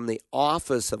different from the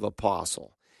office of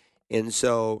apostle. And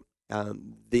so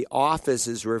the office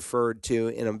is referred to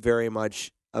in a very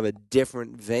much of a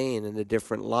different vein, in a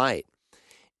different light.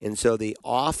 And so the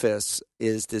office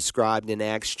is described in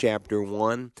Acts chapter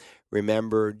 1.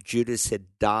 Remember, Judas had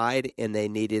died and they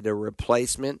needed a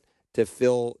replacement to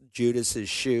fill Judas's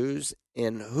shoes.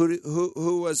 And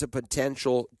who was a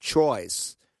potential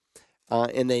choice?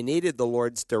 And they needed the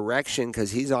Lord's direction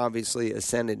because he's obviously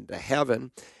ascended to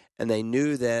heaven. And they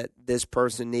knew that this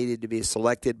person needed to be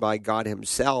selected by God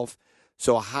himself.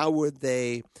 So how would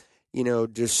they,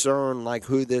 discern like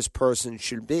who this person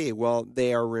should be? Well,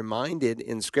 they are reminded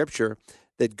in Scripture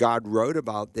that God wrote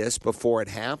about this before it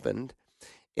happened.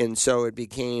 And so it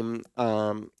became,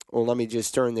 let me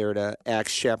just turn there to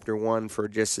Acts chapter 1 for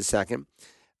just a second.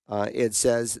 It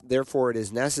says, therefore it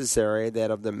is necessary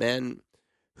that of the men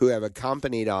who have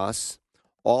accompanied us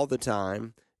all the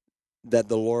time that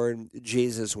the Lord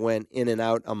Jesus went in and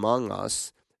out among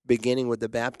us, beginning with the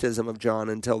baptism of John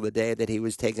until the day that he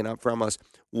was taken up from us,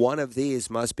 one of these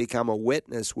must become a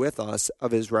witness with us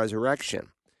of his resurrection.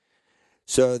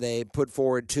 So they put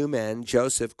forward two men,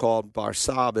 Joseph called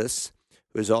Barsabbas,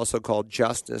 who is also called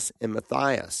Justus, and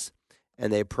Matthias.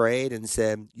 And they prayed and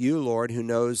said, you, Lord, who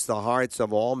knows the hearts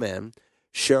of all men,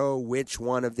 show which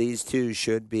one of these two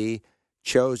should be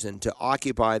chosen to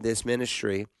occupy this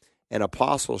ministry and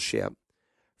apostleship,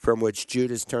 from which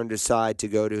Judas turned aside to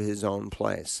go to his own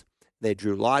place. They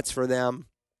drew lots for them.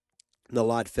 The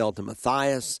lot fell to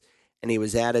Matthias, and he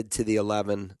was added to the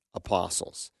 11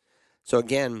 apostles. So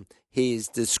again, he's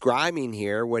describing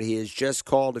here what he has just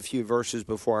called a few verses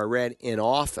before I read in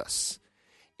office.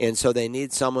 And so they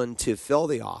need someone to fill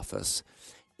the office.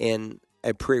 And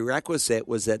a prerequisite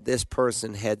was that this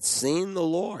person had seen the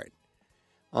Lord.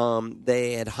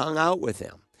 They had hung out with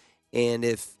him. And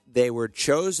if they were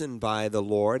chosen by the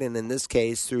Lord, and in this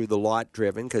case through the lot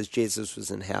driven, because Jesus was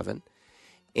in heaven,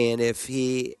 and if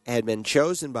he had been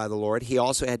chosen by the Lord, he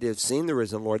also had to have seen the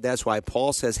risen Lord. That's why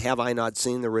Paul says, have I not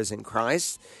seen the risen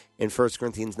Christ? In 1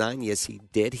 Corinthians 9, yes, he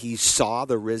did. He saw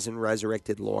the risen,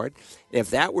 resurrected Lord. And if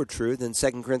that were true, then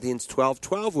 2 Corinthians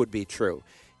 12:12 would be true.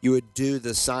 You would do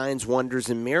the signs, wonders,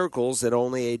 and miracles that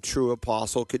only a true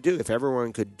apostle could do. If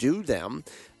everyone could do them,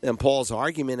 then Paul's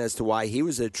argument as to why he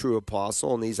was a true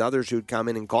apostle and these others who'd come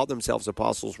in and called themselves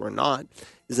apostles were not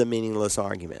is a meaningless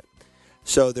argument.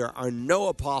 So there are no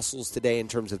apostles today in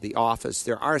terms of the office.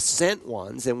 There are sent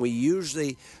ones, and we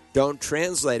usually don't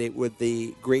translate it with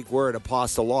the Greek word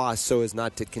apostolos so as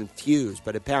not to confuse.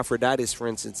 But Epaphroditus, for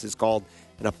instance, is called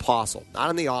an apostle, not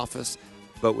in the office,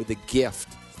 but with the gift.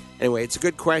 Anyway, it's a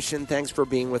good question. Thanks for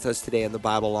being with us today on the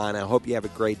Bible Line. I hope you have a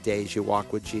great day as you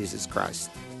walk with Jesus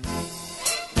Christ.